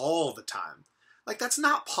cheery all the time. Like, that's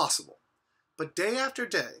not possible. But day after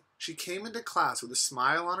day, she came into class with a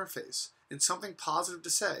smile on her face and something positive to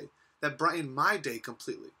say that brightened my day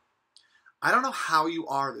completely. I don't know how you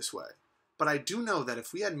are this way, but I do know that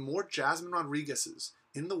if we had more Jasmine Rodriguez's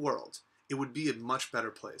in the world, it would be a much better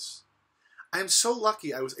place. I am so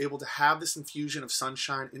lucky I was able to have this infusion of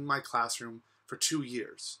sunshine in my classroom for 2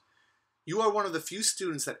 years. You are one of the few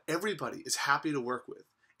students that everybody is happy to work with,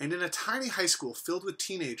 and in a tiny high school filled with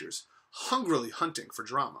teenagers hungrily hunting for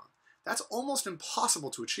drama, that's almost impossible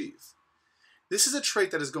to achieve. This is a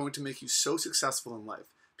trait that is going to make you so successful in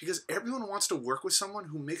life, because everyone wants to work with someone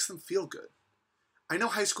who makes them feel good. I know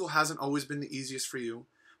high school hasn't always been the easiest for you,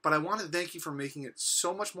 but I want to thank you for making it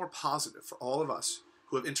so much more positive for all of us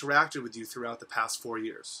who have interacted with you throughout the past 4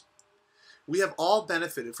 years. We have all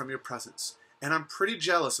benefited from your presence, and I'm pretty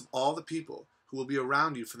jealous of all the people who will be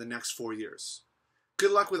around you for the next 4 years.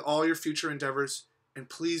 Good luck with all your future endeavors, and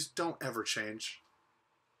please don't ever change.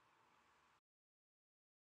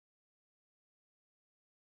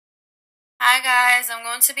 Hi guys, I'm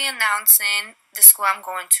going to be announcing the school I'm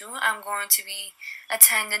going to. I'm going to be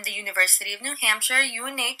attending the University of New Hampshire,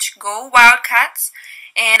 UNH, go Wildcats.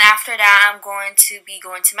 And after that, I'm going to be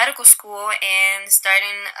going to medical school and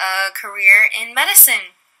starting a career in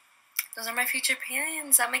medicine. Those are my future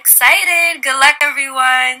plans. I'm excited. Good luck,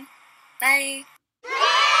 everyone. Bye.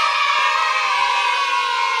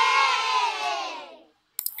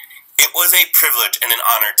 It was a privilege and an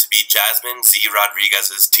honor to be Jasmine Z.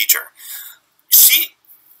 Rodriguez's teacher. She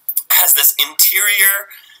has this interior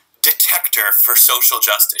detector for social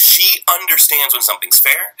justice. She understands when something's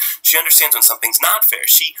fair. She understands when something's not fair.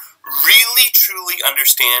 She really, truly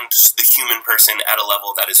understands the human person at a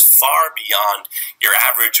level that is far beyond your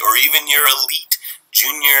average or even your elite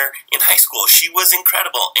junior in high school. She was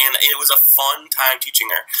incredible, and it was a fun time teaching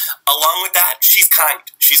her. Along with that, she's kind,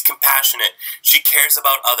 she's compassionate, she cares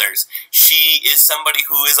about others. She is somebody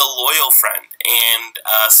who is a loyal friend and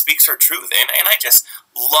speaks her truth, and I just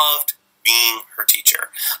loved being her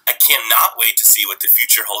teacher. I cannot wait to see what the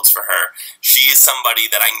future holds for her. She is somebody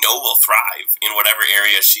that I know will thrive in whatever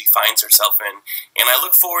area she finds herself in, and I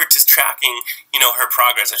look forward to tracking, her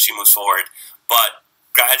progress as she moves forward. But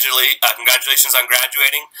congratulations on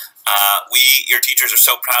graduating. We, your teachers, are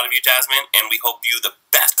so proud of you, Jasmine, and we hope you the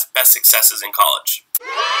best successes in college.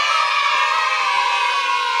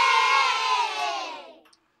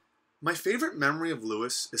 My favorite memory of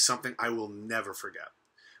Lewis is something I will never forget.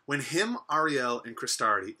 When him, Ariel, and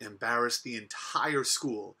Cristardi embarrassed the entire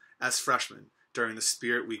school as freshmen during the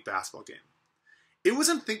Spirit Week basketball game. It was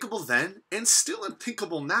unthinkable then, and still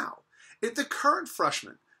unthinkable now. If the current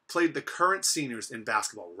freshmen played the current seniors in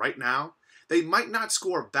basketball right now, they might not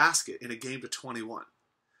score a basket in a game to 21.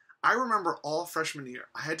 I remember all freshman year,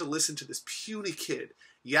 I had to listen to this puny kid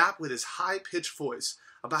yap with his high-pitched voice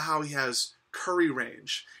about how he has curry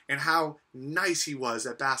range and how nice he was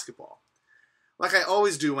at basketball. Like I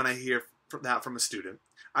always do when I hear that from a student,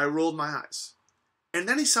 I rolled my eyes. And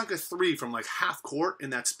then he sunk a three from like half court in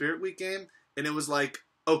that Spirit Week game, and it was like,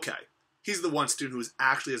 okay, he's the one student who is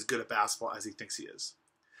actually as good at basketball as he thinks he is.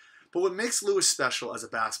 But what makes Lewis special as a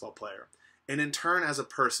basketball player, and in turn as a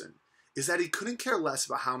person, is that he couldn't care less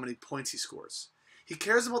about how many points he scores. He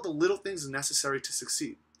cares about the little things necessary to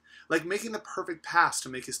succeed, like making the perfect pass to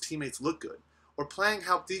make his teammates look good, or playing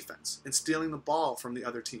help defense and stealing the ball from the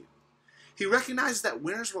other team. He recognizes that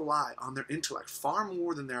winners rely on their intellect far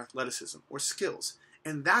more than their athleticism or skills,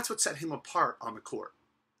 and that's what set him apart on the court,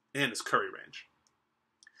 and his curry range.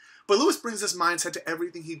 But Lewis brings this mindset to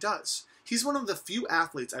everything he does. He's one of the few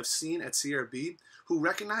athletes I've seen at CRB who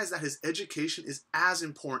recognize that his education is as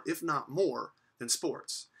important, if not more, than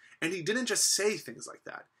sports. And he didn't just say things like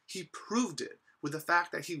that. He proved it with the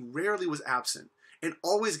fact that he rarely was absent and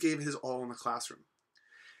always gave his all in the classroom.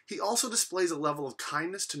 He also displays a level of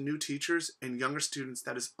kindness to new teachers and younger students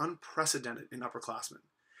that is unprecedented in upperclassmen.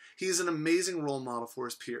 He is an amazing role model for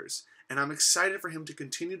his peers, and I'm excited for him to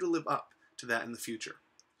continue to live up to that in the future.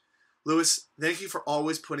 Lewis, thank you for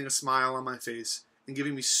always putting a smile on my face and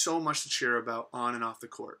giving me so much to cheer about on and off the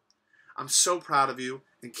court. I'm so proud of you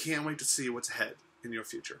and can't wait to see what's ahead in your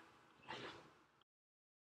future.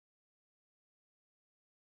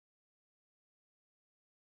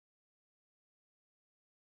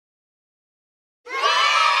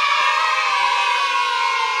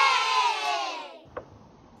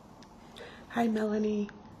 Hi, Melanie.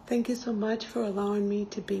 Thank you so much for allowing me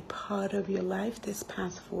to be part of your life this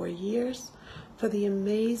past 4 years. for the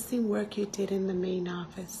amazing work you did in the main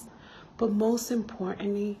office, but most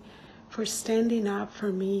importantly, for standing up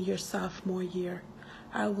for me your sophomore year.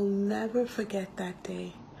 I will never forget that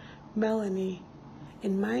day. Melanie,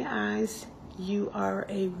 in my eyes, you are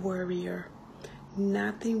a warrior.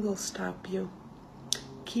 Nothing will stop you.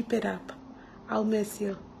 Keep it up. I'll miss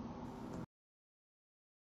you.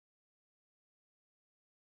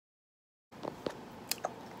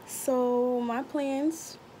 So my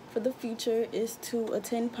plans for the future is to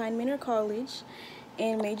attend Pine Manor College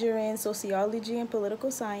and major in sociology and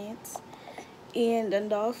political science and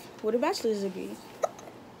end off with a bachelor's degree.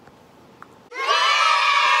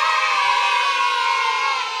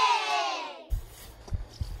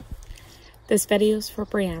 This video is for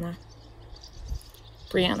Brianna.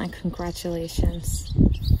 Brianna, congratulations.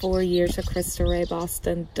 4 years of Cristo Rey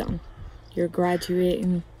Boston done. You're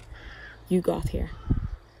graduating. You got here.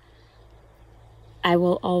 I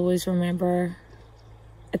will always remember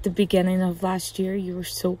at the beginning of last year, you were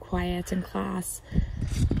so quiet in class.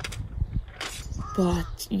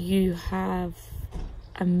 But you have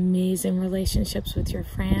amazing relationships with your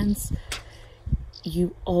friends.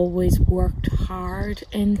 You always worked hard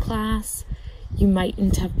in class. You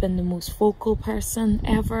mightn't have been the most vocal person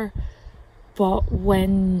ever, but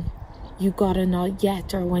when you got a not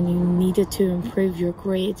yet or when you needed to improve your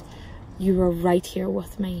grade, you were right here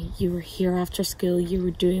with me. You were here after school. You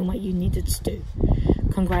were doing what you needed to do.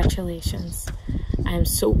 Congratulations. I am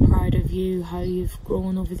so proud of you, how you've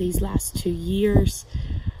grown over these last 2 years.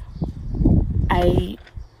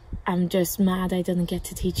 I'm just mad I didn't get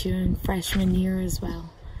to teach you in freshman year as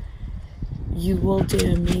well. You will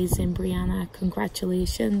do amazing, Brianna.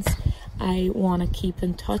 Congratulations. I want to keep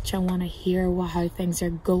in touch. I want to hear how things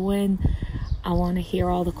are going. I want to hear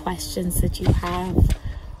all the questions that you have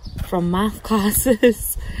from math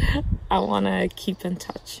classes. I want to keep in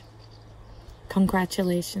touch.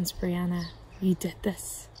 Congratulations, Brianna. You did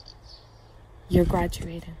this. You're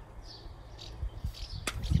graduating.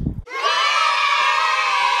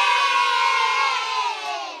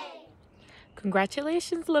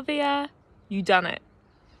 Congratulations, Livia. You done it.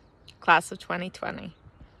 Class of 2020.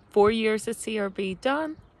 4 years at CRB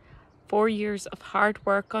done. 4 years of hard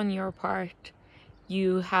work on your part.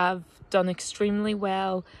 You have done extremely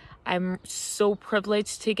well. I'm so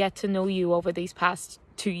privileged to get to know you over these past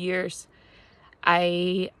 2 years.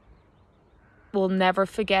 I will never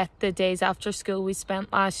forget the days after school we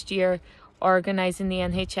spent last year organizing the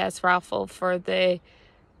NHS raffle for the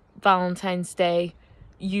Valentine's Day.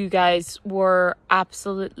 You guys were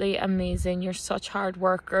absolutely amazing. You're such hard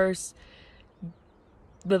workers.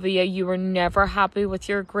 Livia, you were never happy with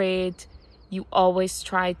your grade. You always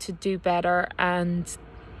tried to do better, and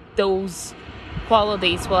those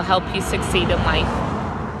qualities will help you succeed in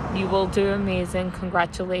life. You will do amazing.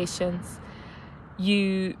 Congratulations.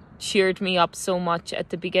 You cheered me up so much at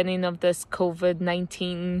the beginning of this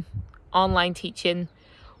COVID-19 online teaching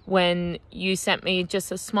when you sent me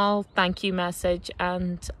just a small thank you message,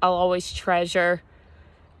 and I'll always treasure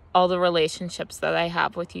all the relationships that I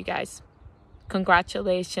have with you guys.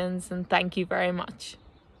 Congratulations and thank you very much.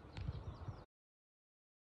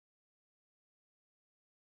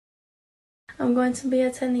 I'm going to be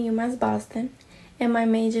attending UMass Boston, and my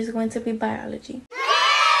major is going to be biology.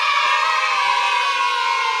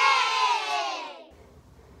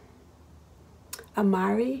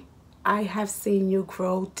 Amari, I have seen you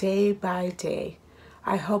grow day by day.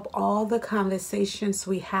 I hope all the conversations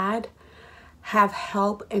we had have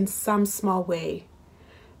helped in some small way.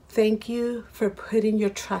 Thank you for putting your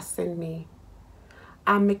trust in me.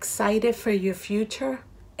 I'm excited for your future,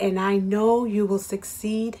 and I know you will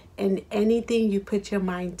succeed in anything you put your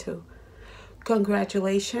mind to.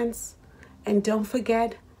 Congratulations, and don't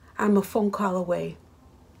forget, I'm a phone call away.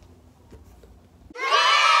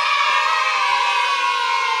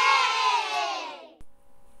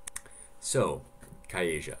 So,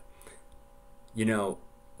 Kaeja, you know,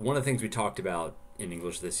 one of the things we talked about in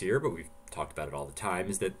English this year, but we've talked about it all the time,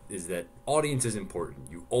 is that audience is important.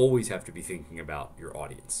 You always have to be thinking about your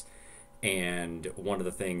audience. And one of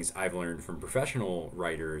the things I've learned from professional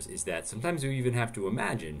writers is that sometimes you even have to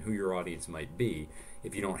imagine who your audience might be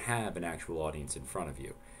if you don't have an actual audience in front of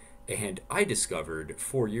you. And I discovered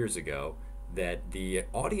 4 years ago that the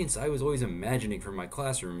audience I was always imagining for my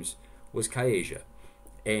classrooms was Kaeja.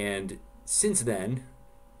 And since then,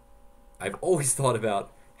 I've always thought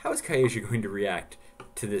about, how is Kaeja going to react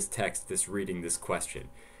to this text, this reading, this question?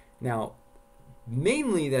 Now,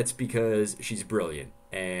 mainly that's because she's brilliant,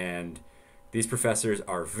 and these professors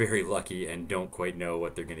are very lucky and don't quite know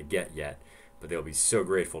what they're going to get yet, but they'll be so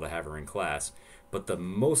grateful to have her in class. But the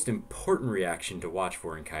most important reaction to watch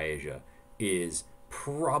for in Kaeja is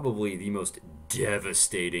probably the most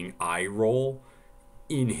devastating eye roll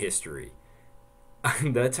in history.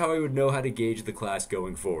 That's how I would know how to gauge the class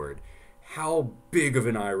going forward. How big of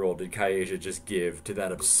an eye roll did Kaeja just give to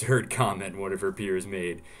that absurd comment one of her peers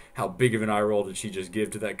made? How big of an eye roll did she just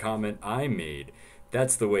give to that comment I made?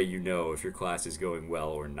 That's the way you know if your class is going well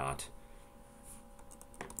or not.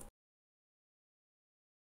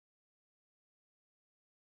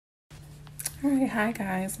 Alright, hi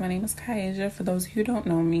guys, my name is Kaeja, for those of you who don't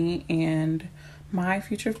know me, and my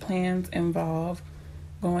future plans involve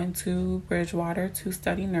going to Bridgewater to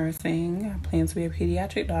study nursing. I plan to be a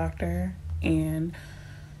pediatric doctor, and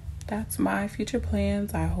that's my future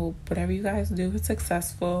plans. I hope whatever you guys do is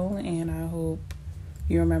successful, and I hope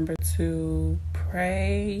you remember to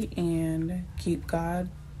pray and keep God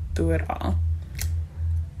through it all.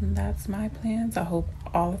 And that's my plans. I hope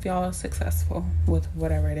all of y'all are successful with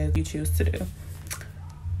whatever it is you choose to do.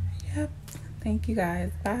 Yep. Thank you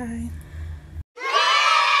guys. Bye.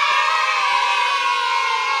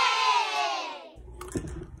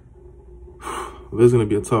 This is going to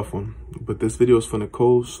be a tough one, but this video is for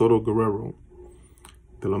Nicole Soto Guerrero,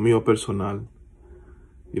 de lo mío personal.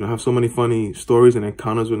 You know, I have so many funny stories and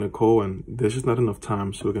encounters with Nicole, and there's just not enough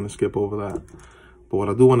time, so we're going to skip over that. But what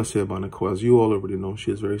I do want to say about Nicole, as you all already know,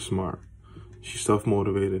 she is very smart. She's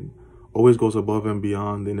self-motivated, always goes above and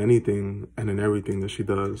beyond in anything and in everything that she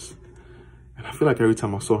does. And I feel like every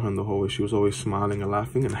time I saw her in the hallway, she was always smiling and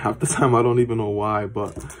laughing, and half the time I don't even know why,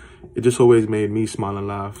 but it just always made me smile and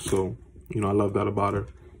laugh. So, you know, I love that about her.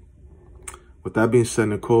 With that being said,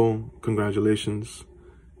 Nicole, congratulations.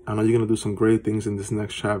 I know you're going to do some great things in this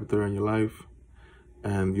next chapter in your life.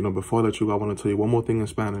 And, you know, before I let you go, I want to tell you one more thing in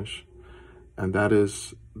Spanish. And that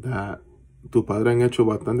is that tu padre han hecho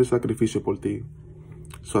bastante sacrificio por ti.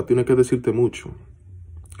 So a ti no hay que decirte mucho.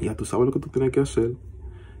 Ya tú sabes lo que tú tienes que hacer.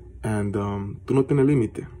 And tú no tienes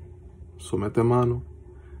límite. So mete mano.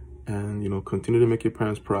 And, you know, continue to make your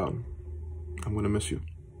parents proud. I'm going to miss you.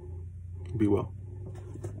 Be well.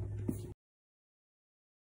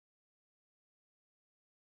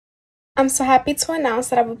 I'm so happy to announce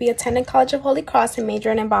that I will be attending College of Holy Cross and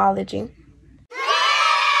majoring in biology.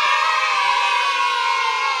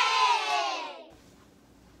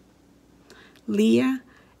 Leah,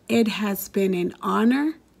 it has been an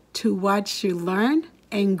honor to watch you learn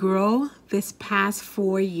and grow this past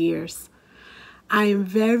 4 years. I am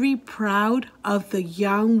very proud of the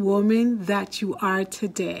young woman that you are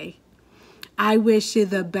today. I wish you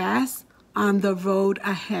the best on the road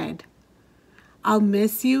ahead. I'll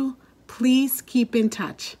miss you. Please keep in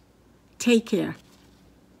touch. Take care.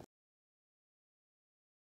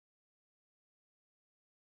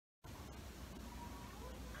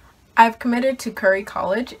 I've committed to Curry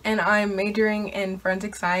College, and I'm majoring in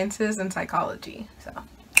forensic sciences and psychology.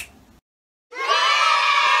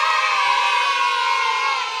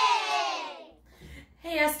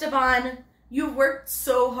 Hey Esteban, you've worked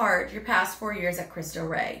so hard your past 4 years at Cristo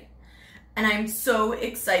Rey, and I'm so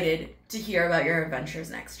excited to hear about your adventures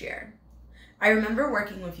next year. I remember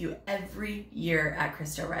working with you every year at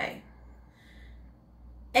Cristo Rey.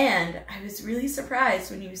 And I was really surprised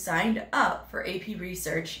when you signed up for AP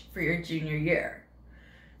Research for your junior year,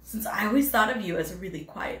 since I always thought of you as a really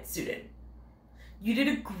quiet student. You did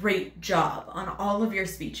a great job on all of your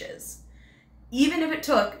speeches, even if it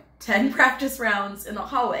took 10 practice rounds in the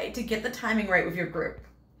hallway to get the timing right with your group.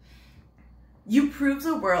 You proved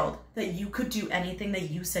the world that you could do anything that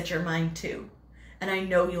you set your mind to, and I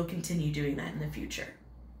know you'll continue doing that in the future.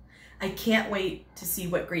 I can't wait to see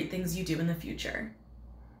what great things you do in the future.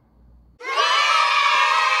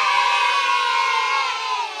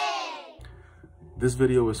 This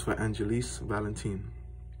video is for Angelise Valentin.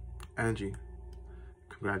 Angie,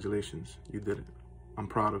 congratulations. You did it. I'm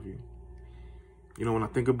proud of you. You know, when I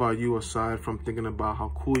think about you, aside from thinking about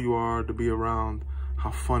how cool you are to be around,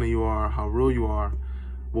 how funny you are, how real you are,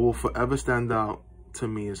 what will forever stand out to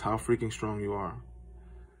me is how freaking strong you are.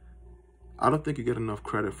 I don't think you get enough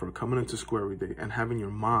credit for coming into school every day and having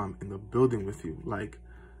your mom in the building with you. Like,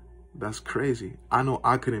 that's crazy. I know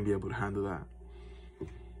I couldn't be able to handle that.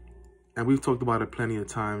 And we've talked about it plenty of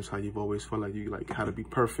times, how you've always felt like you had to be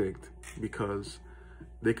perfect because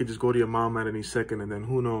they could just go to your mom at any second and then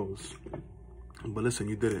who knows. But listen,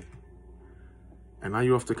 you did it. And now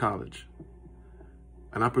you're off to college.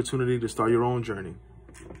 An opportunity to start your own journey.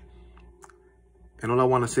 And all I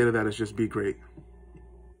want to say to that is just be great.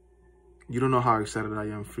 You don't know how excited I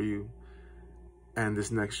am for you and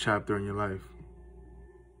this next chapter in your life.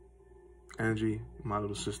 Angie, my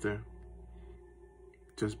little sister,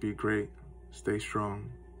 just be great, stay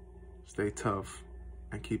strong, stay tough,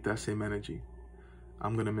 and keep that same energy.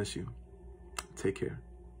 I'm gonna miss you. Take care.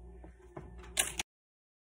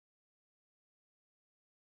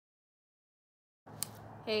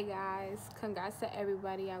 Hey guys, congrats to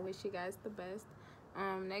everybody. I wish you guys the best.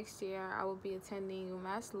 Next year I will be attending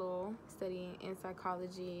UMass Lowell, studying in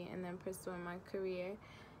psychology and then pursuing my career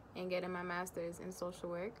and getting my master's in social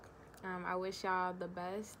work. I wish y'all the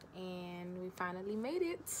best, and we finally made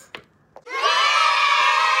it.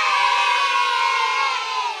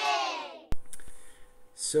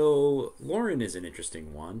 So Lauren is an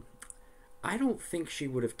interesting one. I don't think she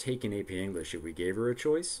would have taken AP English if we gave her a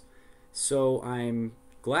choice. So I'm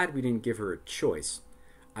glad we didn't give her a choice.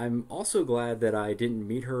 I'm also glad that I didn't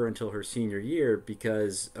meet her until her senior year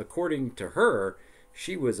because, according to her,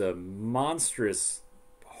 she was a monstrous,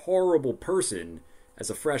 horrible person as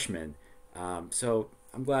a freshman. So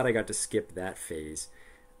I'm glad I got to skip that phase.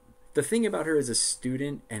 The thing about her as a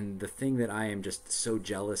student, and the thing that I am just so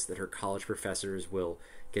jealous that her college professors will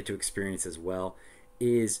get to experience as well,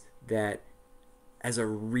 is that as a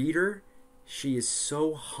reader, she is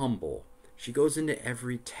so humble. She goes into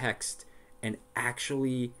every text and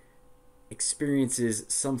actually experiences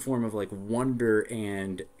some form of like wonder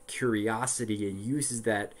and curiosity and uses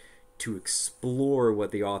that to explore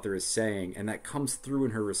what the author is saying, and that comes through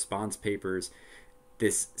in her response papers,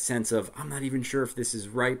 this sense of, I'm not even sure if this is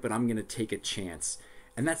right, but I'm going to take a chance.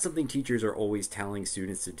 And that's something teachers are always telling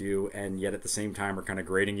students to do, and yet at the same time are kind of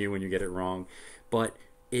grading you when you get it wrong. But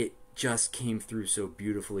it just came through so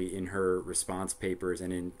beautifully in her response papers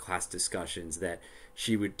and in class discussions that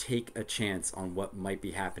she would take a chance on what might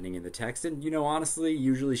be happening in the text. And, you know, honestly,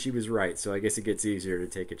 usually she was right, so I guess it gets easier to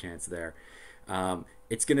take a chance there.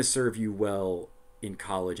 It's going to serve you well in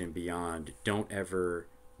college and beyond. Don't ever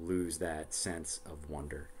lose that sense of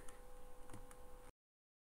wonder.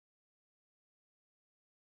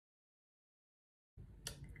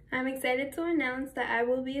 I'm excited to announce that I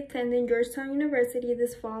will be attending Georgetown University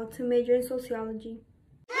this fall to major in sociology.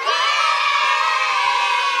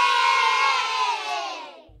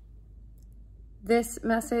 This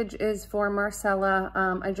message is for Marcella.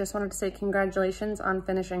 I just wanted to say congratulations on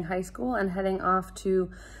finishing high school and heading off to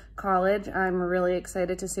college. I'm really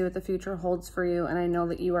excited to see what the future holds for you, and I know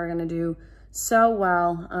that you are going to do so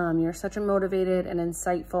well. You're such a motivated and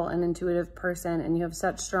insightful and intuitive person, and you have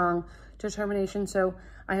such strong determination. So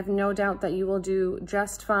I have no doubt that you will do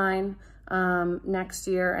just fine next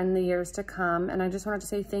year and the years to come. And I just wanted to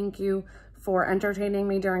say thank you for entertaining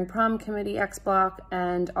me during prom committee, X Block,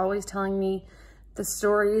 and always telling me the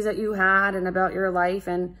stories that you had and about your life.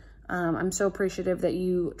 And I'm so appreciative that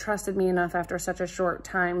you trusted me enough after such a short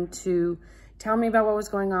time to tell me about what was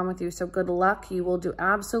going on with you. So good luck. You will do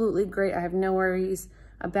absolutely great. I have no worries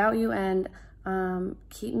about you, and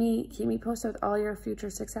keep me posted with all your future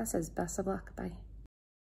successes. Best of luck. Bye.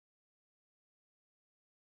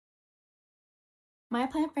 My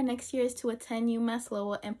plan for next year is to attend UMass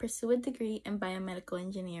Lowell and pursue a degree in biomedical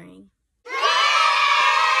engineering.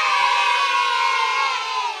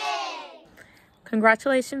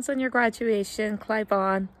 Congratulations on your graduation,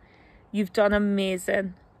 Clivon. You've done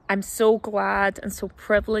amazing. I'm so glad and so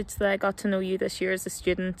privileged that I got to know you this year as a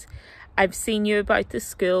student. I've seen you about the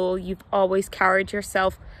school. You've always carried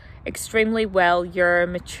yourself extremely well. You're a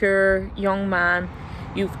mature young man.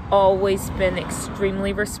 You've always been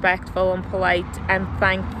extremely respectful and polite and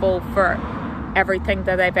thankful for everything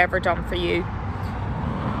that I've ever done for you.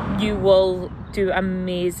 You will do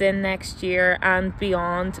amazing next year and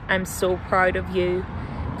beyond. I'm so proud of you.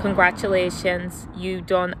 Congratulations. You've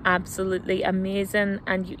done absolutely amazing,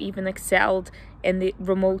 and you even excelled in the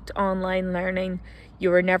remote online learning.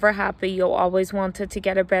 You were never happy. You always wanted to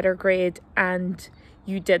get a better grade, and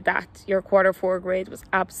you did that. Your quarter 4 grade was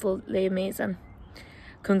absolutely amazing.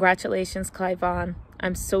 Congratulations, Clivon.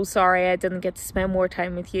 I'm so sorry I didn't get to spend more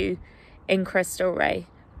time with you in Cristo Rey,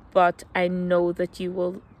 but I know that you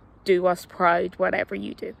will do us proud whatever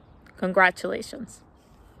you do. Congratulations.